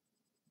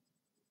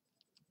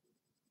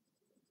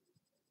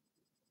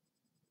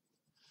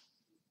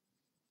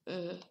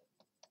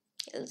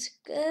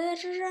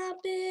 let's grab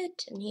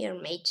it. And here,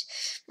 mate.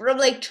 From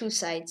like 2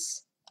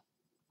 sides.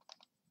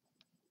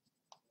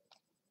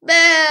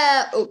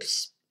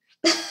 Oops.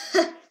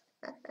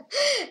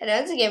 And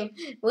once again,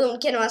 we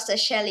can master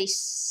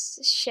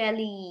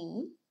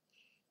shellymilly.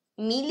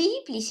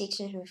 Please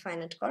excuse me if I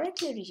not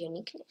correctly read your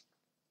nickname.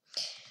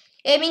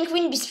 I mean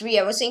queen b3.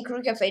 I was saying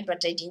rook f8,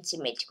 but I didn't see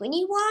mate queen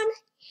e1.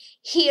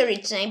 Here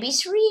it's knight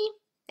b3.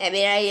 I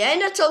mean, I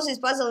not solve this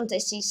puzzle and I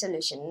see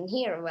solution. And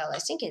here, well, I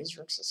think it's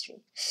rook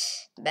c3.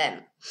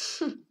 Bam.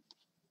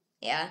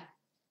 Yeah.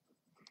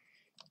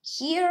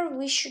 Here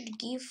we should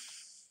give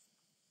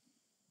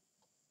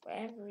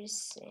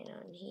everything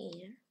on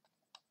here.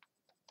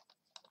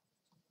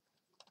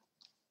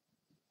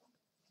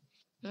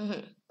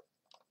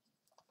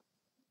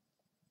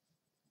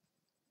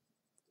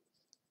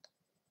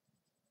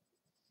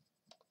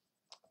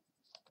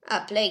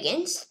 Play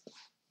against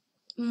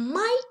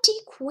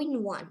mighty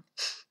queen 1.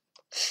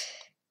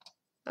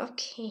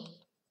 Okay.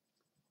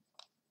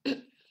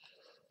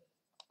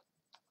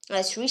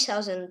 That's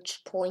 3,000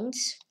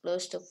 points,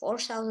 close to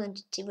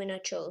 4,000. Even I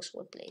chose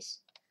what place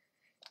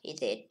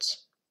is it.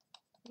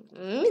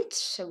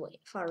 It's away,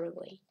 far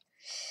away.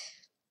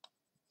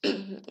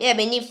 Yeah, I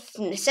mean, if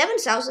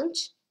 7,000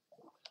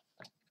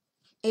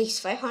 is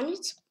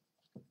 500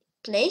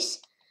 place,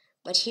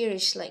 but here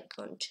is like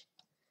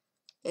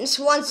it's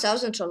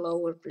 1,000 or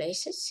lower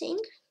place, I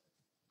think.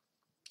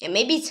 Yeah,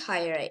 maybe it's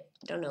higher. I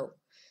don't know.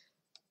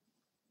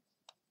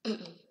 I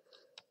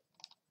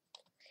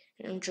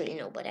don't really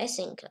know, but I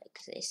think like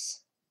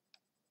this.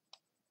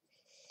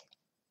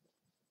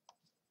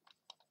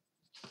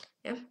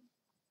 Yeah.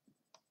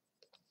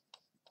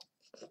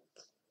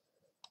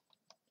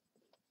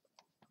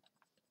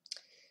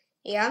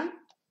 Yeah.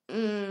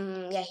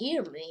 Yeah,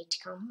 here, mate.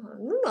 Come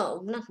on.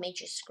 No, not mate,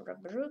 just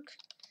grab a rook.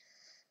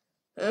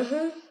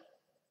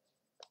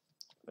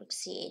 Rook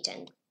c8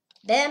 and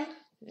bam.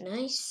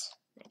 Nice.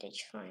 Knight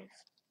h5.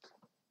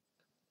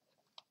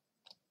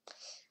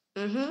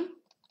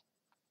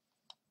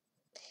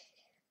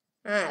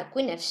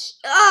 Queen f.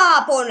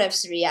 Pawn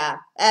f3. Yeah.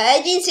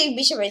 I didn't see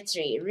bishop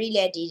f3. Really,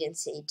 I didn't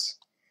see it.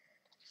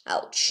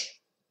 Ouch.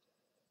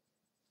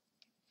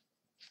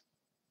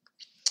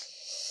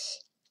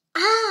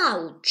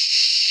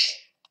 Ouch.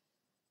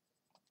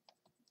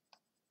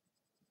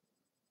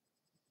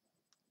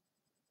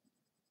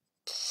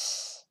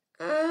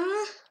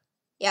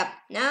 Yep,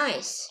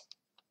 nice.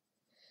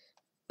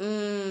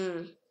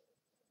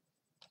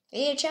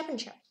 Yeah, chop and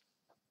chop.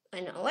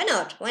 Why not? Why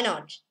not? Why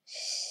not?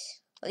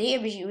 Well,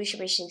 here we should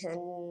be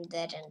and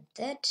that and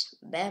that.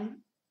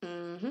 Bam.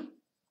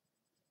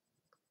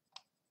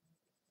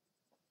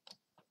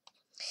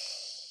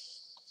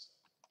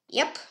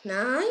 Yep,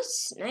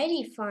 nice.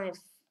 95.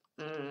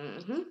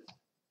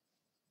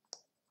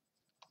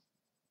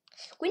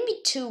 Queen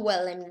b2.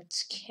 Well, I'm not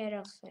scared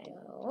of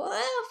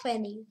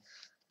any.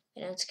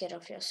 I'm not scared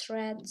of your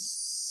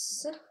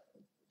threads.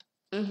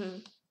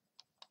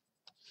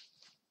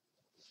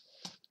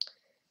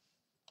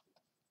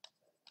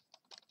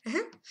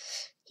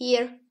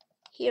 Here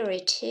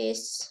it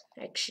is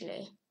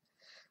actually.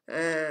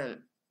 No,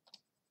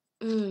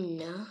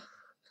 not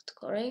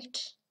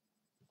correct.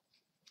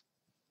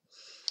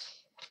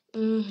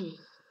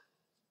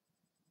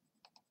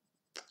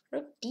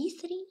 Rook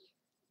d3.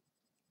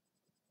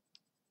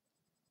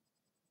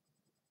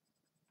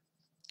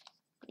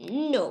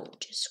 No,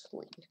 just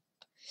queen.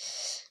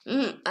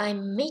 I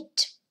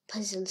made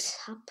puzzles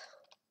up.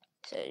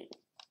 So.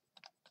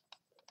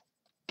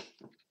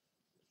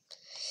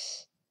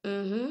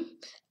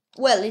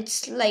 Well,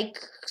 it's like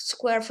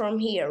square from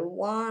here.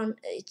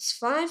 It's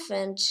 5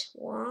 and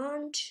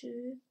 1,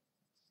 2.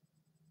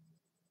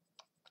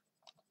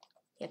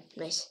 Yep,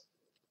 nice.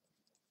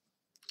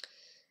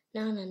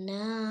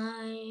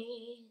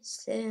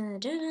 Nice.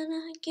 Get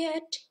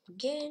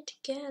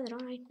together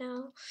right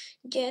now.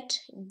 Get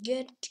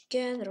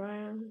together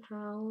right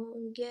now.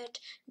 Get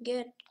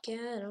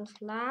together,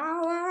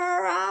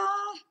 flower.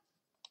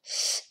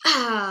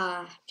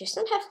 Just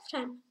don't have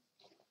time.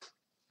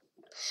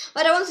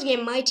 But I want to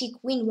get mighty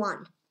queen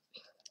 1.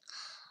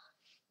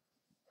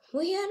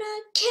 We're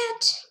gonna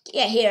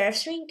yeah, here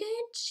f3. Get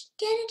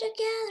it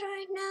together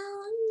right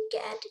now.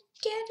 Get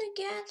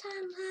together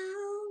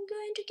somehow. I'm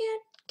going to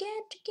get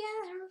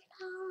together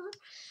now.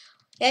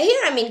 Yeah,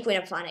 here I mean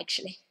queen f1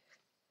 actually.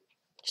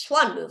 Just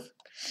one move.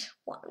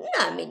 No,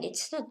 I mean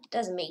it's not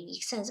doesn't make any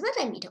sense, but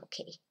I mean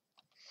okay.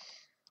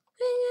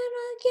 We're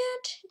gonna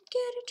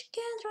get it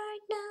together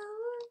right now.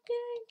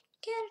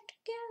 Get it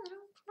together.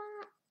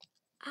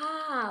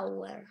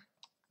 Where?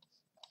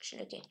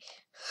 Actually, okay.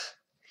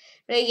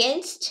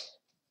 Against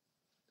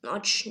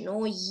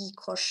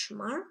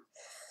nochnoykoshmar.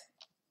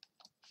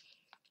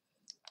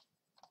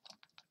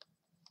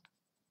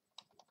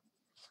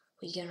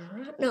 We gonna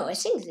run. No, I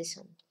think this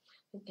one.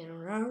 We gonna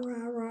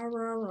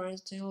run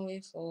till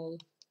we fall.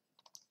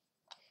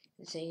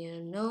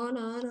 Singing no,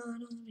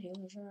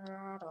 here's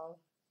at all.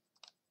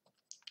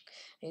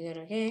 We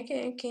gotta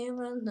keep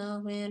us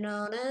nothing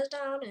on us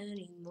down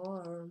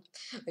anymore.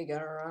 We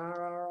gotta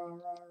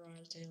run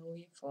till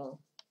we fall.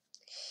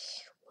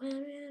 When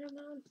we're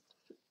about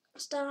to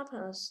stop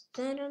us,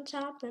 then I'm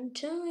talking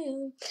to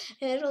you.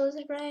 It was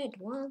a great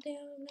one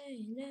thing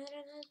that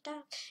I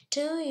talk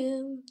to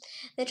you.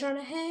 They try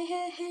to hey,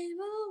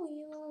 oh,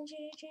 we won't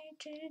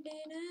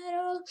at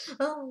all.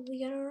 Oh, we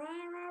gotta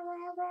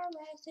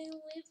rise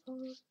till we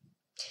fall.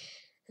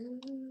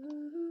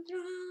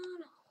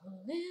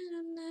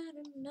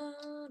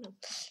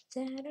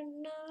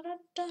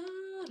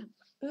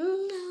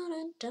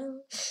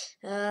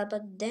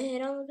 But they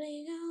don't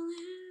think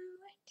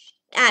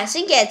I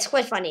think it's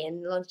quite funny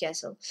in Lone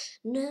Castle.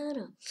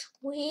 No,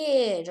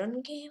 we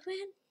don't give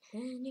in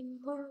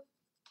anymore.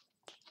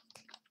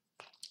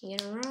 You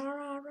know,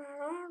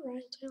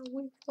 right till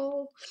we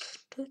fall.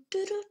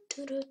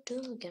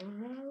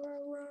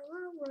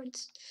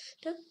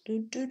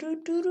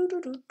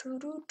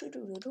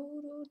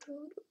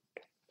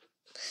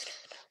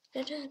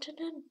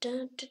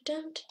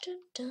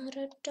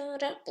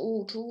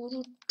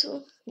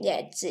 Yeah,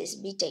 it's this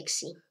B takes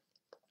C.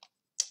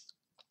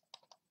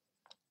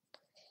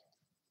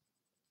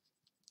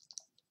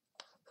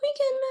 We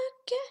cannot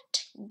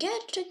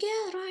get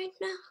together right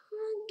now.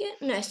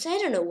 Nice. I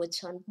don't know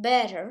which one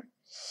better.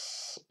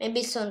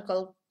 Maybe it's one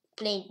called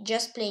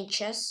just plain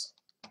chess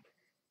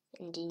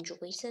and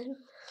enjoy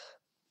them.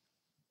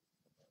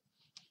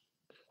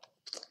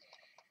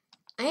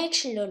 I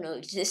actually don't know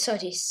if this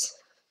one is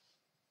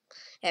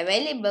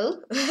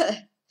available.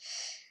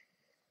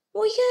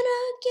 We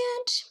cannot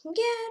get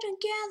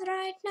together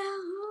right now.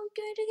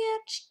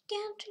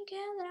 Get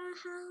together.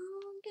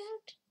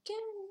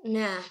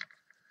 Nah.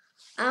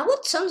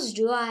 What songs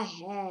do I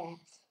have?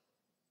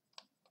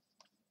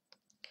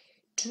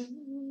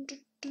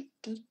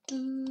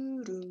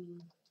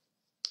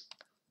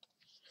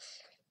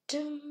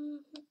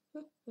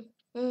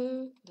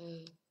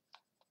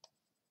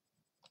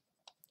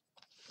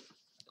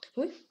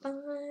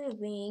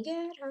 We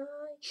get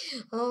high,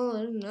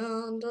 oh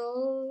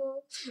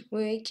no,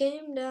 we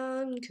came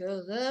down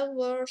 'cause there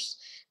was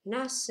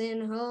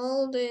nothing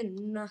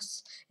holding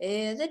us.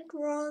 Is it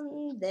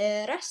wrong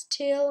that I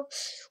still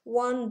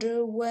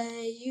wonder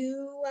where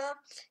you are?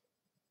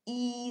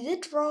 Is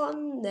it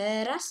wrong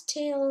that I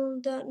still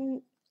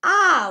don't?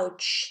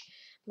 Ouch!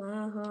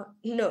 My heart.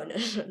 No,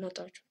 not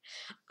that.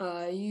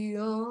 Are you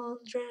all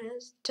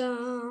dressed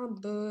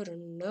up, but I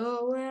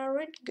know where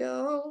it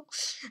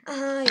goes?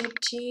 Are your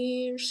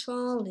tears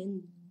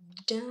falling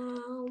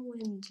down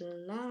when the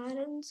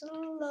lights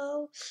are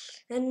low?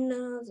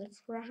 Another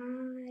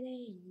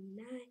Friday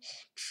night,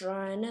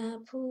 trying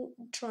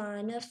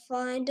to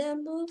find a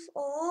move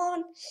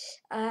on.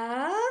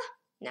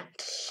 No.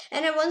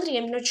 And I'm wondering,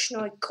 I'm not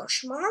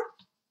nochnoykoshmar.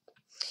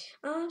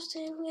 I'm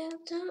still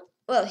getting.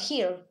 Well,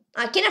 here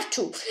I can have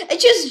two. I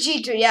choose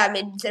G2. Yeah, I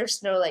mean,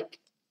 there's no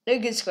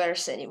good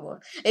squares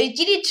anymore. I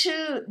need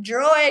to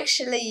draw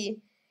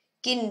actually.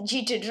 Can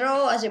G2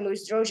 draw as I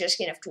move draw, just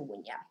can have two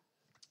win. Yeah.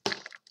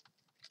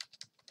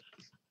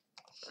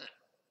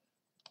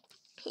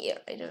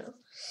 Here, I don't know.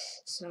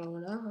 So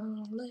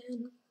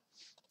darling,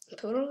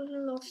 put a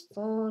little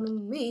fun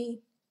on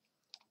me.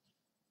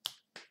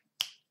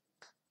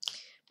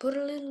 Put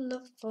a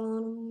little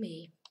fun on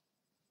me.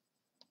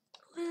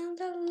 When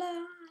the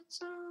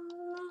lights are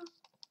on,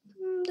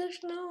 there's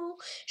no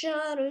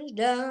shadows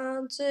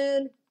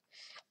dancing.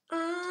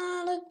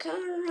 I look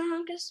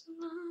around, 'cause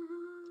my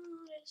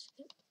heart is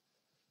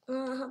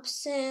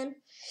upset.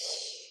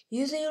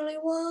 You're the only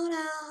one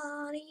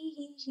I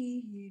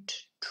need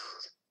to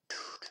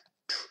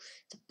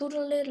put a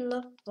little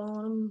love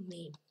on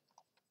me.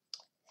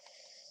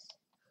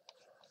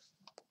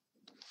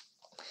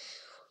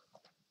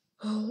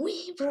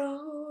 We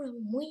rode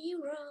and we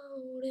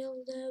rode,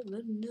 you'll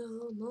never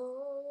know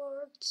more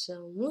words.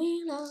 And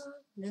we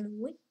loved and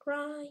we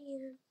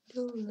cried,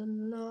 and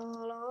then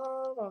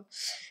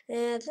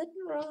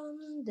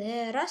run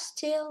that I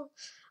still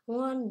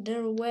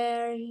wonder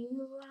where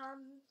you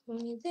run.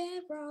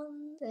 They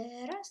run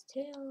that I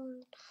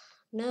still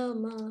no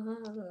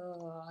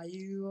more. Are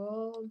you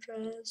all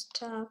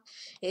dressed up?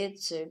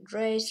 It's a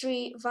gray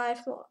 3,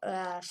 5 more.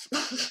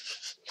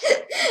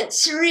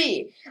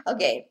 3.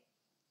 Okay.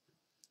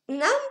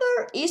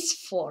 Number is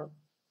 4.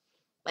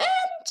 And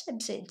I'm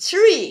saying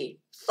 3,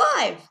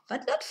 5,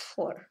 but not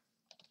 4.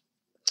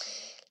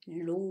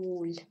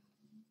 Lol.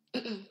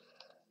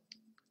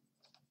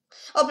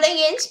 Oh, play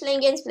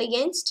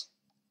against.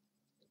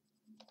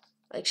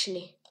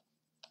 Actually,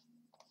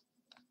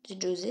 to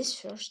do this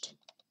first.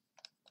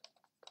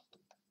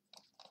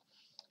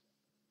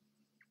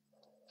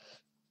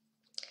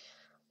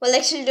 Well,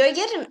 actually, do I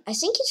get an? I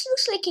think it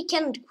looks like I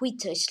can't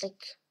quit. It's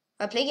like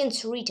I play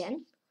against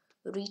Riten.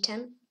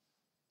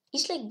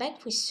 He's like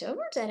back with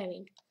server. That I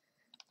mean,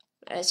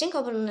 I think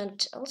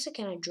opponent also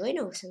cannot join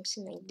or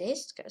something like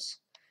this because.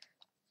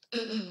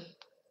 Oh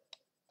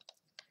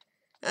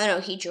no,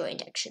 he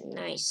joined actually.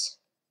 Nice.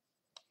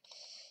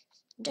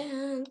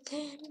 Then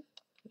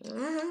I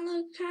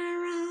look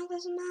around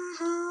 'cause my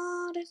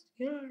heart is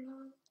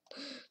gone.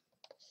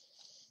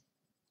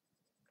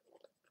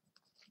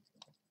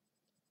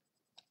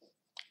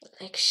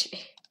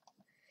 Actually,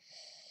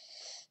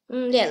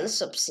 Yeah, let's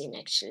stop scene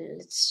actually.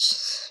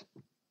 Let's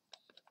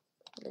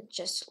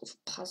just solve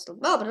puzzle.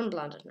 Oh, but I'm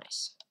blundered.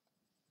 Nice.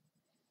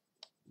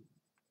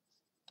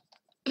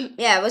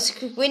 Yeah, it was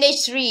queen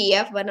h3,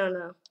 yeah, but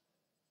no.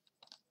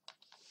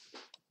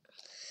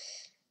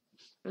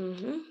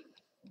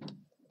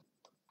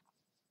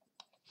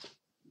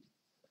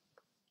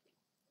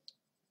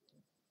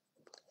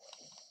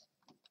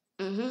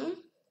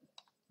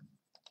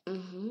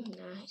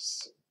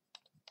 Nice.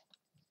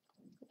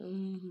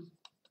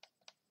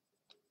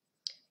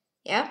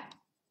 Yeah.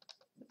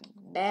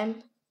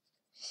 Bam.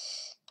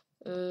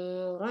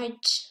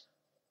 Right.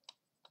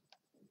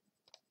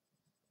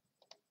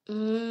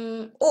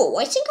 Oh,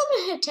 I think I'm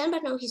gonna hit 10,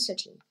 but now he's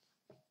 13.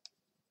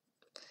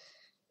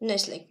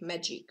 Nice, like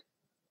magic.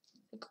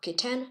 Okay,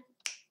 10,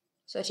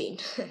 13.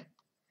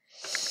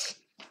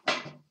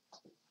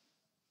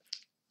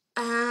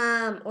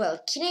 Well,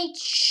 king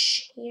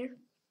h here.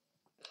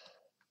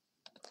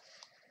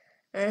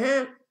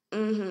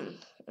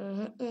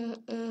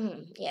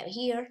 Yeah,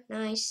 here,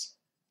 nice.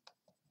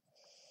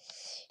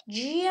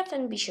 GF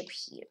and bishop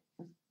here.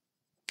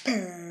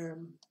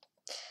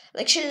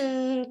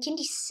 Election king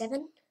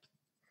d7.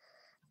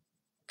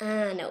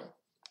 No.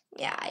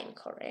 Yeah, I'm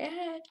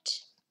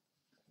correct.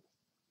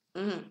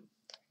 Knight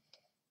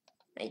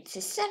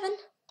c7.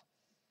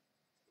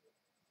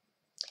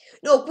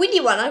 No, queen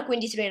d1, not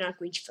queen d3, not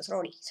queen d4.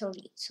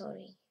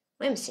 Sorry.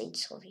 My mistake,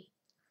 sorry.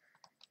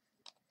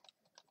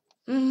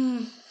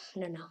 No.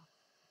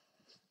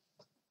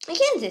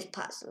 Again, this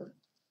puzzle.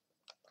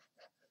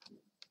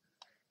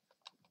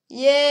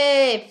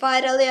 Yay!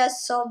 Finally, I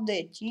solved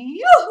it.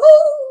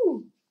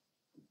 Yoo-hoo!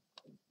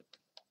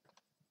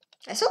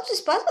 I solved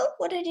this puzzle.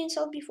 What I didn't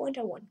solve before, and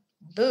I won.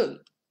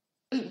 Boom.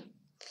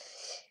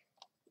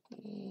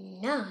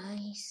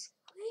 Nice.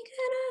 We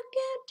gotta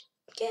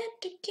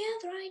get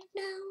together right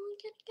now.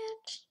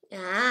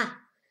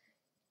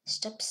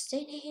 Stop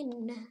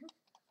staying.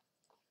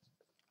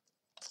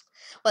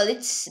 Well,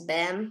 it's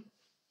bam.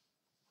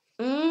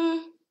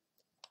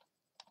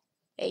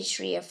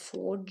 H3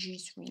 F4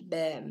 G3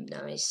 bam.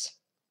 Nice.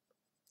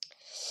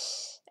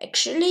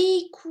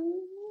 Actually,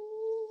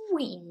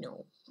 queen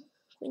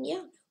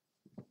yeah.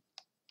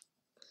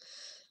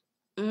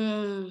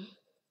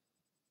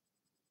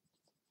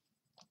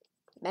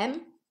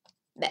 Bam.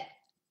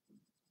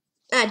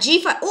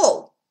 G5.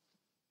 Oh,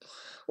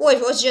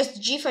 it was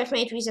just G5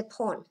 mate with a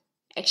pawn.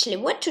 Actually,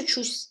 what to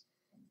choose?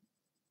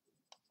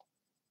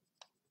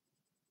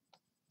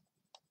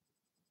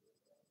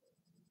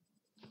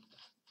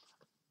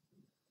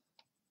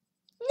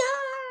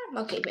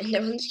 No. Okay, but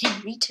never mind.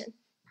 Riten.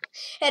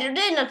 I did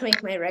not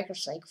make my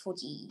records like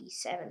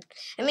 47.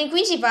 I mean,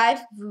 queen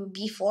c5,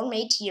 b4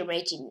 mate here,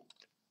 mate in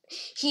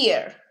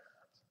here.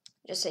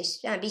 Just say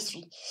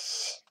b3.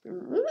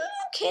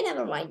 Okay,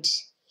 never mind.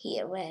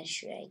 Here, where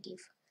should I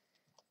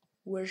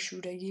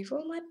give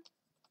all my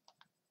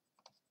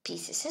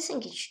pieces? I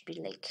think it should be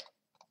like.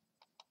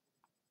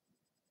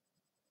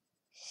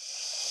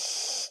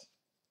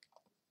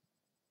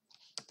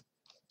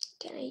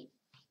 Can I?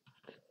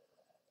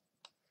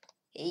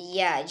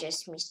 Yeah, I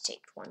just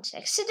mistaked once.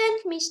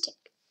 Accident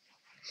mistake.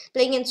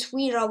 Playing in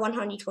Swira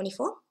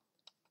 124.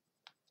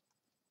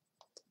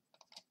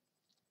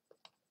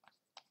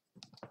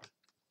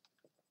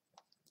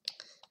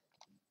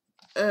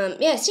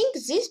 Yeah, I think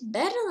this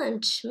battle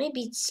and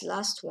maybe it's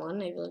last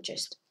one. I will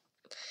just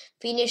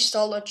finish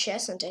solo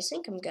chess and I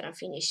think I'm gonna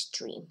finish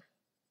stream.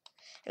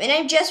 I mean,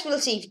 I just will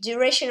see if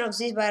duration of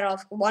this battle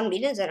of 1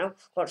 minute, then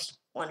of course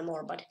one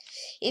more. But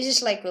if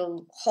it's like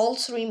will hold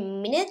 3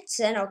 minutes,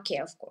 then okay,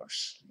 of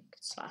course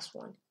it's last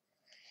one.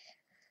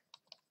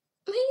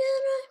 We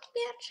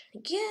gotta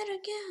get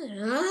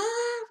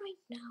right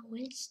now.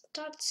 We'll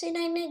start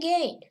C9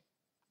 again.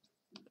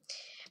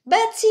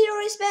 But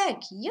Zero is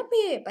back,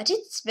 yuppie! But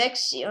it's back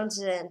on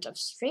the end of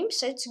stream,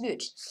 so it's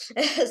good.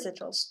 That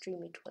whole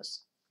stream it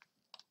was.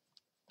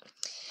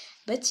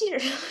 But Zero,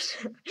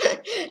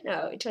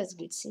 no, it was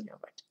good, Zero.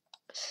 But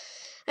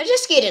I'm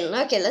just kidding.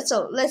 Okay,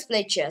 let's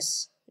play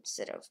chess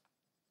instead of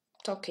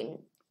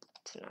talking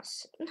to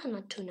nothing. No,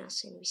 not to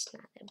nothing. It's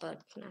not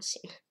about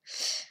nothing.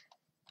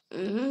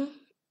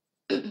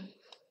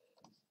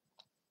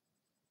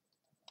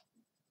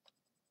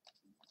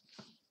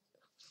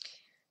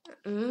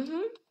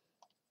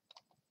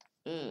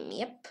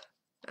 Yep.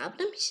 I've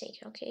done mistake.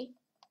 Okay.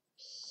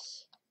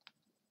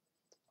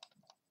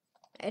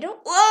 I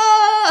don't.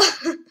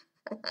 Whoa!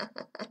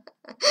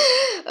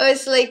 Oh,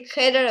 it's like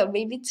I don't know.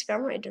 Maybe it's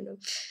karma. I don't know.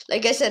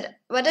 Like I said,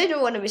 but I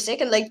don't want to be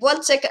second. Like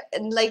 1 second.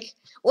 Like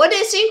what do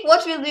you think?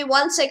 What will be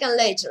 1 second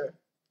later?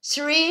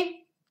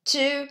 3,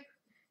 2.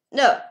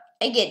 No.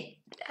 Again,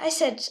 I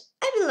said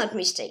I will not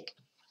mistake.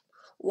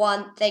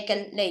 1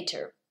 second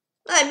later.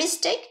 I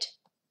mistaked.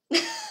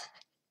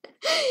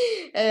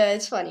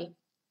 It's funny.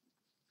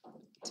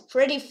 It's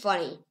pretty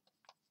funny.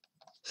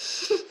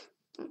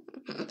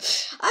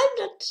 I'm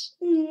not.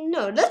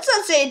 No, let's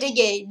not say it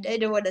again. I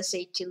don't want to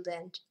say it till the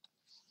end.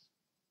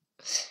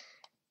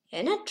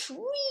 I not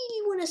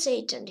really want to say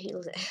it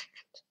until the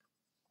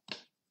end.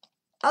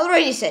 I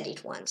already said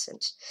it once,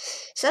 and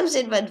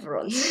something went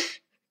wrong.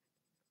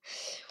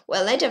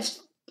 Well, knight of...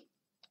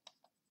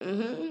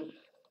 Mm-hmm.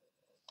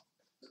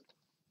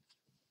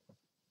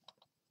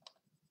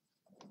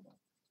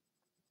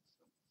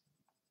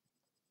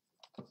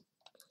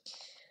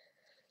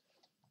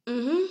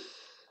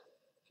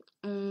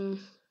 Mm-hmm. Mm.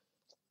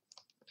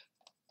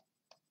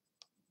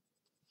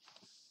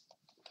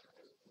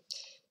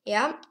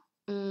 Yeah.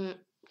 Mm.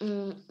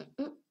 Mm.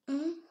 Mm.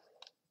 Mm.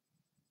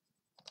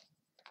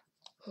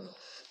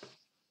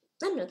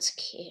 I'm not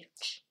scared.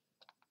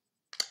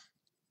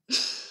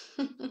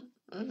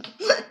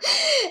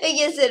 I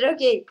guess it,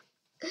 okay.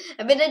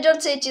 I mean, I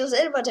don't say it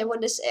yourself, but I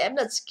want to say I'm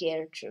not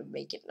scared to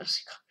make it not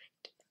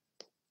correct.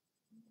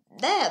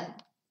 Damn.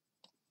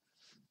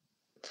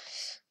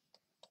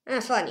 Ah,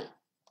 funny.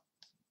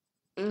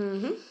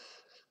 Mm-hmm.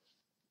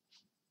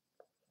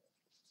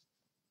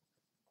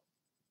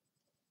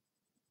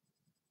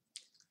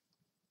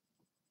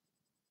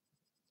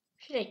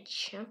 Should I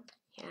jump?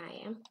 Yeah, I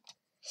am.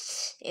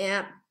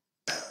 Yeah.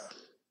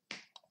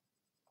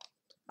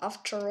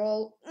 After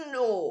all,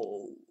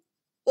 no.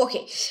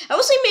 Okay, I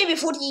would say maybe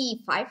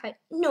 45.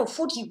 No,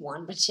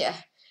 41, but yeah.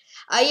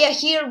 Yeah,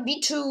 here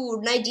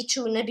b2, knight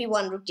d2, knight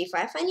b1, rook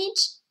d5. I need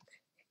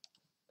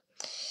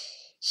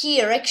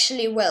here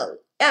actually, well,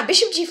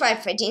 bishop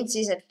g5. I didn't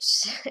see that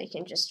I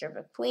can just drop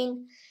a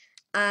queen.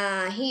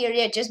 Here,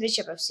 yeah, just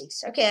bishop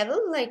f6. Okay, I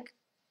will like,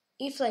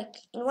 if like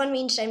in 1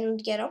 minute I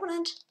don't get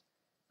opponent.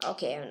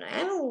 Okay,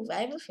 I will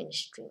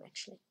finish stream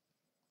actually.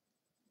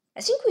 I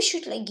think we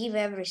should like give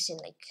everything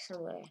like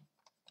somewhere.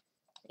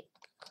 Like,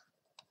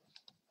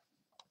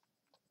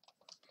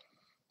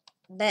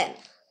 bam.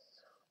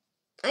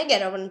 I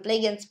get opponent play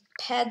against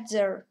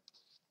Stars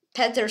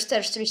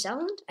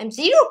 3000. I'm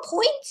 0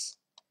 points.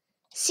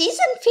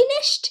 Season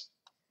finished.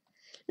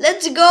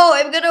 Let's go.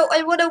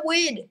 I wanna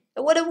win.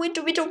 I wanna win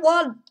to meter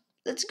 1.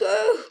 Let's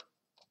go.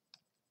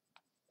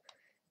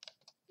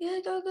 Yeah,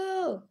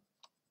 go.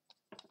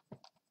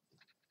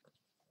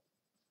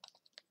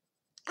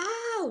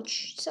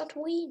 Ouch, it's not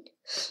win.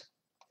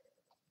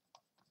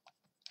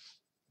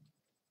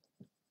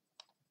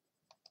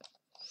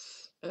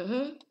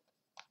 Mm-hmm.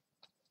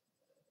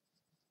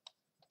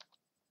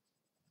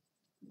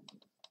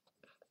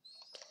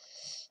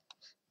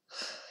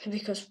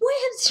 Because we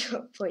have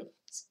 0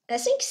 points. I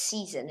think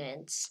season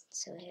ends,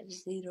 so I have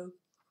 0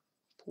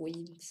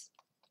 points.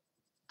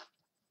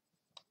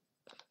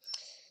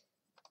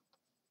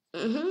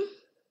 Mm-hmm.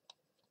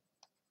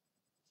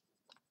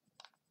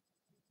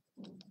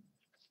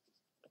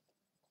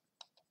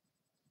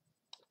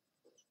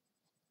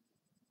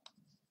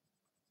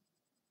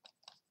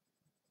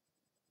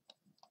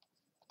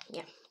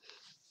 Yeah.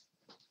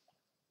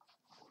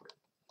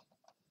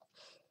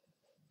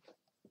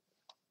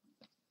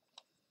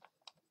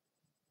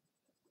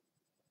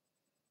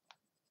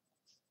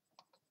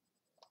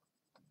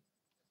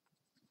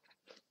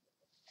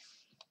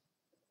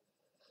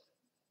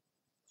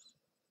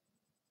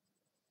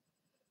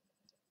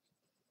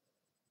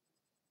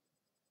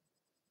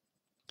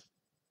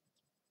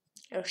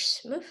 Or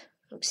smooth.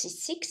 Rook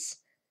c6.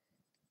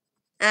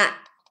 I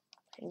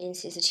didn't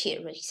see that here,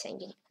 but it's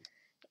hanging.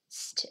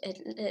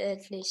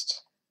 At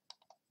least.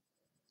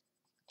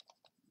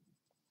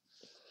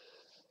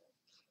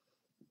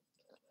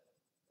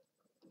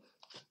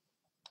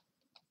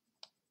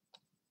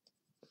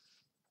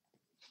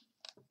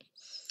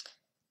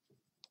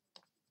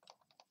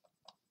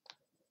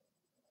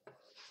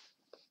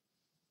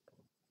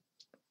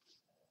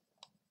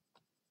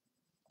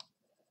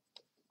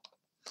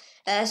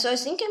 So I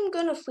think I'm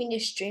gonna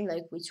finish stream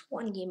like with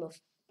 1 game of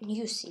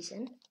new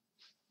season.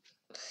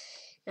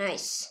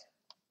 Nice.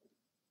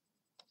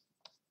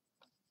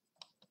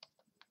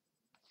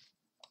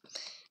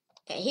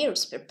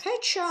 Here's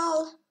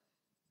perpetual.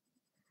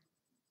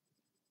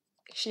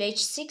 Actually,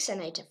 h6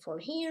 and knight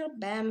f4 here.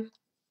 Bam.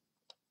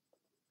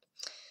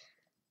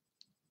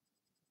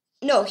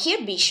 No,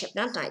 here bishop,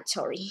 not knight.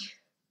 Sorry.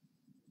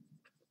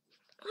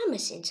 Why am I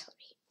saying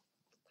sorry?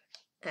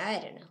 I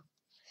don't know.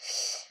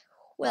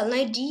 Well,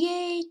 knight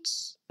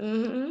d8.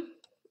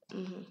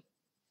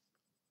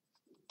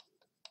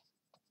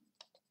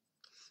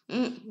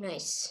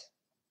 Nice.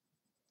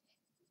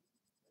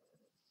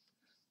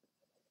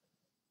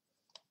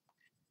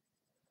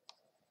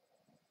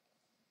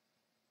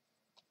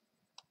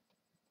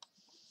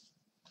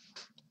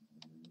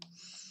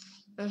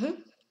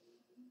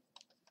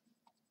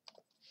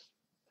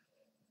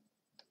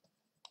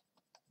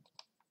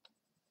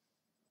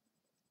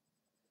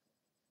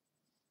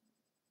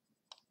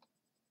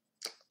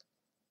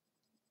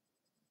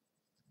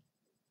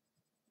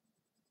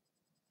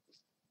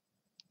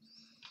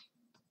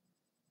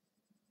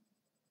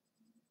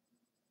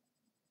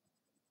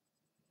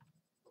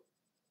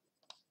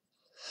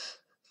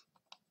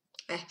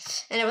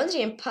 And I want to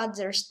impart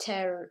their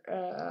star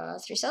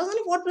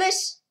 3000. What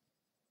place?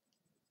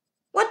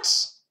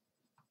 What?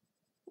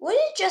 What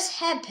did just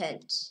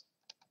happened?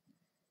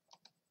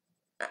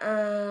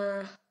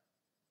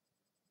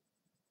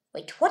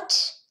 Wait,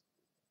 what?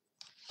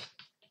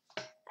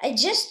 I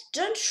just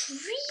don't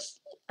really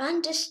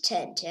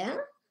understand, yeah?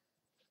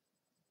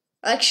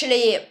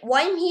 Actually,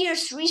 why I'm here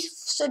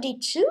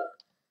 332?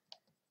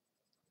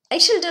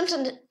 Actually, don't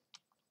understand.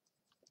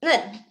 No,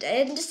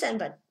 I understand,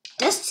 but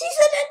this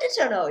season ended.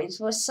 I don't know. It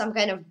was some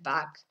kind of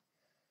bug.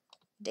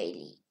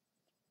 Daily.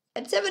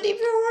 At 70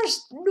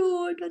 viewers.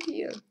 No, I'm not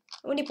here.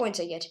 How many points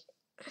I get?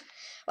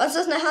 What's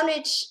this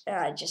 900?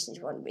 I just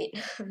need one bit.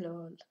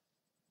 Lol.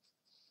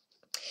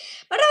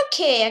 But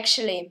okay,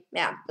 actually,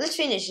 yeah. Let's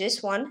finish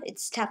this one.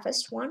 It's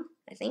toughest one,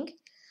 I think.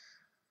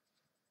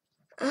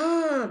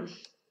 I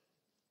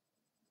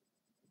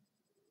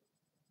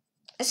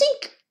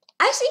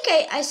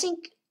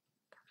think.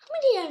 How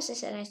many times I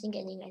said I think.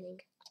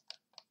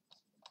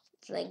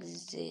 It's like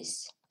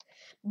this.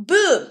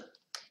 Boom!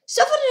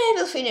 So for the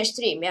level finish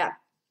stream, yeah.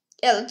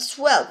 Yeah, let's,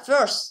 well,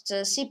 first,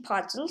 see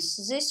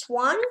puzzles. This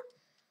one,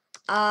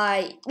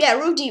 yeah,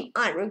 rook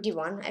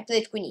d1. I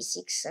played queen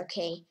e6,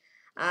 okay.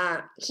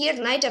 Here,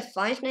 knight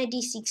f5, knight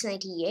d6,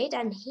 knight e8,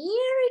 and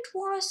here it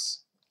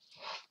was...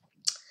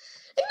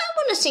 I might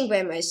want to sing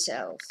by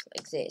myself,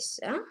 like this,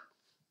 huh?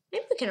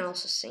 Maybe we can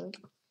also sing.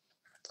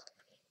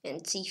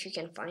 And see if you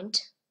can find...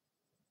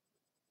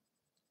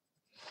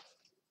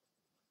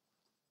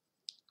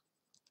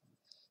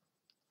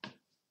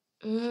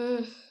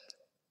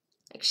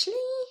 Actually...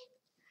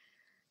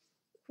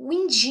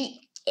 Queen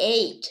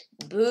g8.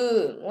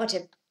 Boom. What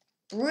a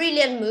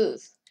brilliant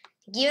move.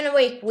 Giving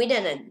away queen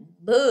and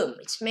boom,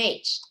 it's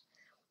mate.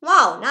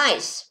 Wow,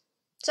 nice.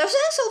 So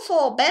thanks all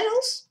for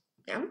battles.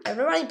 Yeah,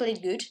 everybody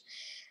played good.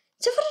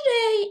 So for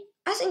today,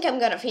 I think I'm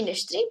gonna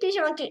finish stream.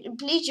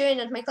 Please join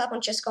at my club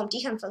on chess.com,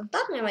 Tykhon from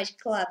Partner, my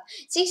club.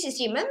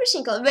 63 members,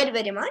 thank you very,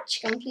 very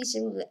much. Come please,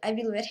 I will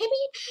be very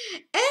happy.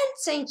 And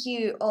thank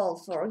you all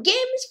for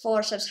games,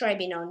 for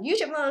subscribing on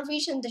YouTube, on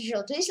Twitch, and the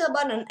usual please like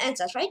button and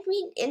subscribe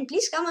me. And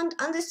please comment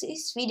on this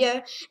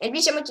video. And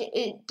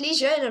please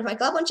join at my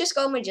club on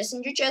chess.com and just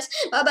enjoy chess.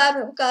 Bye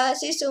bye,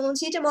 see you soon,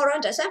 see you tomorrow,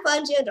 and have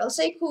fun, and I'll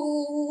say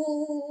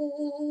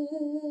cool.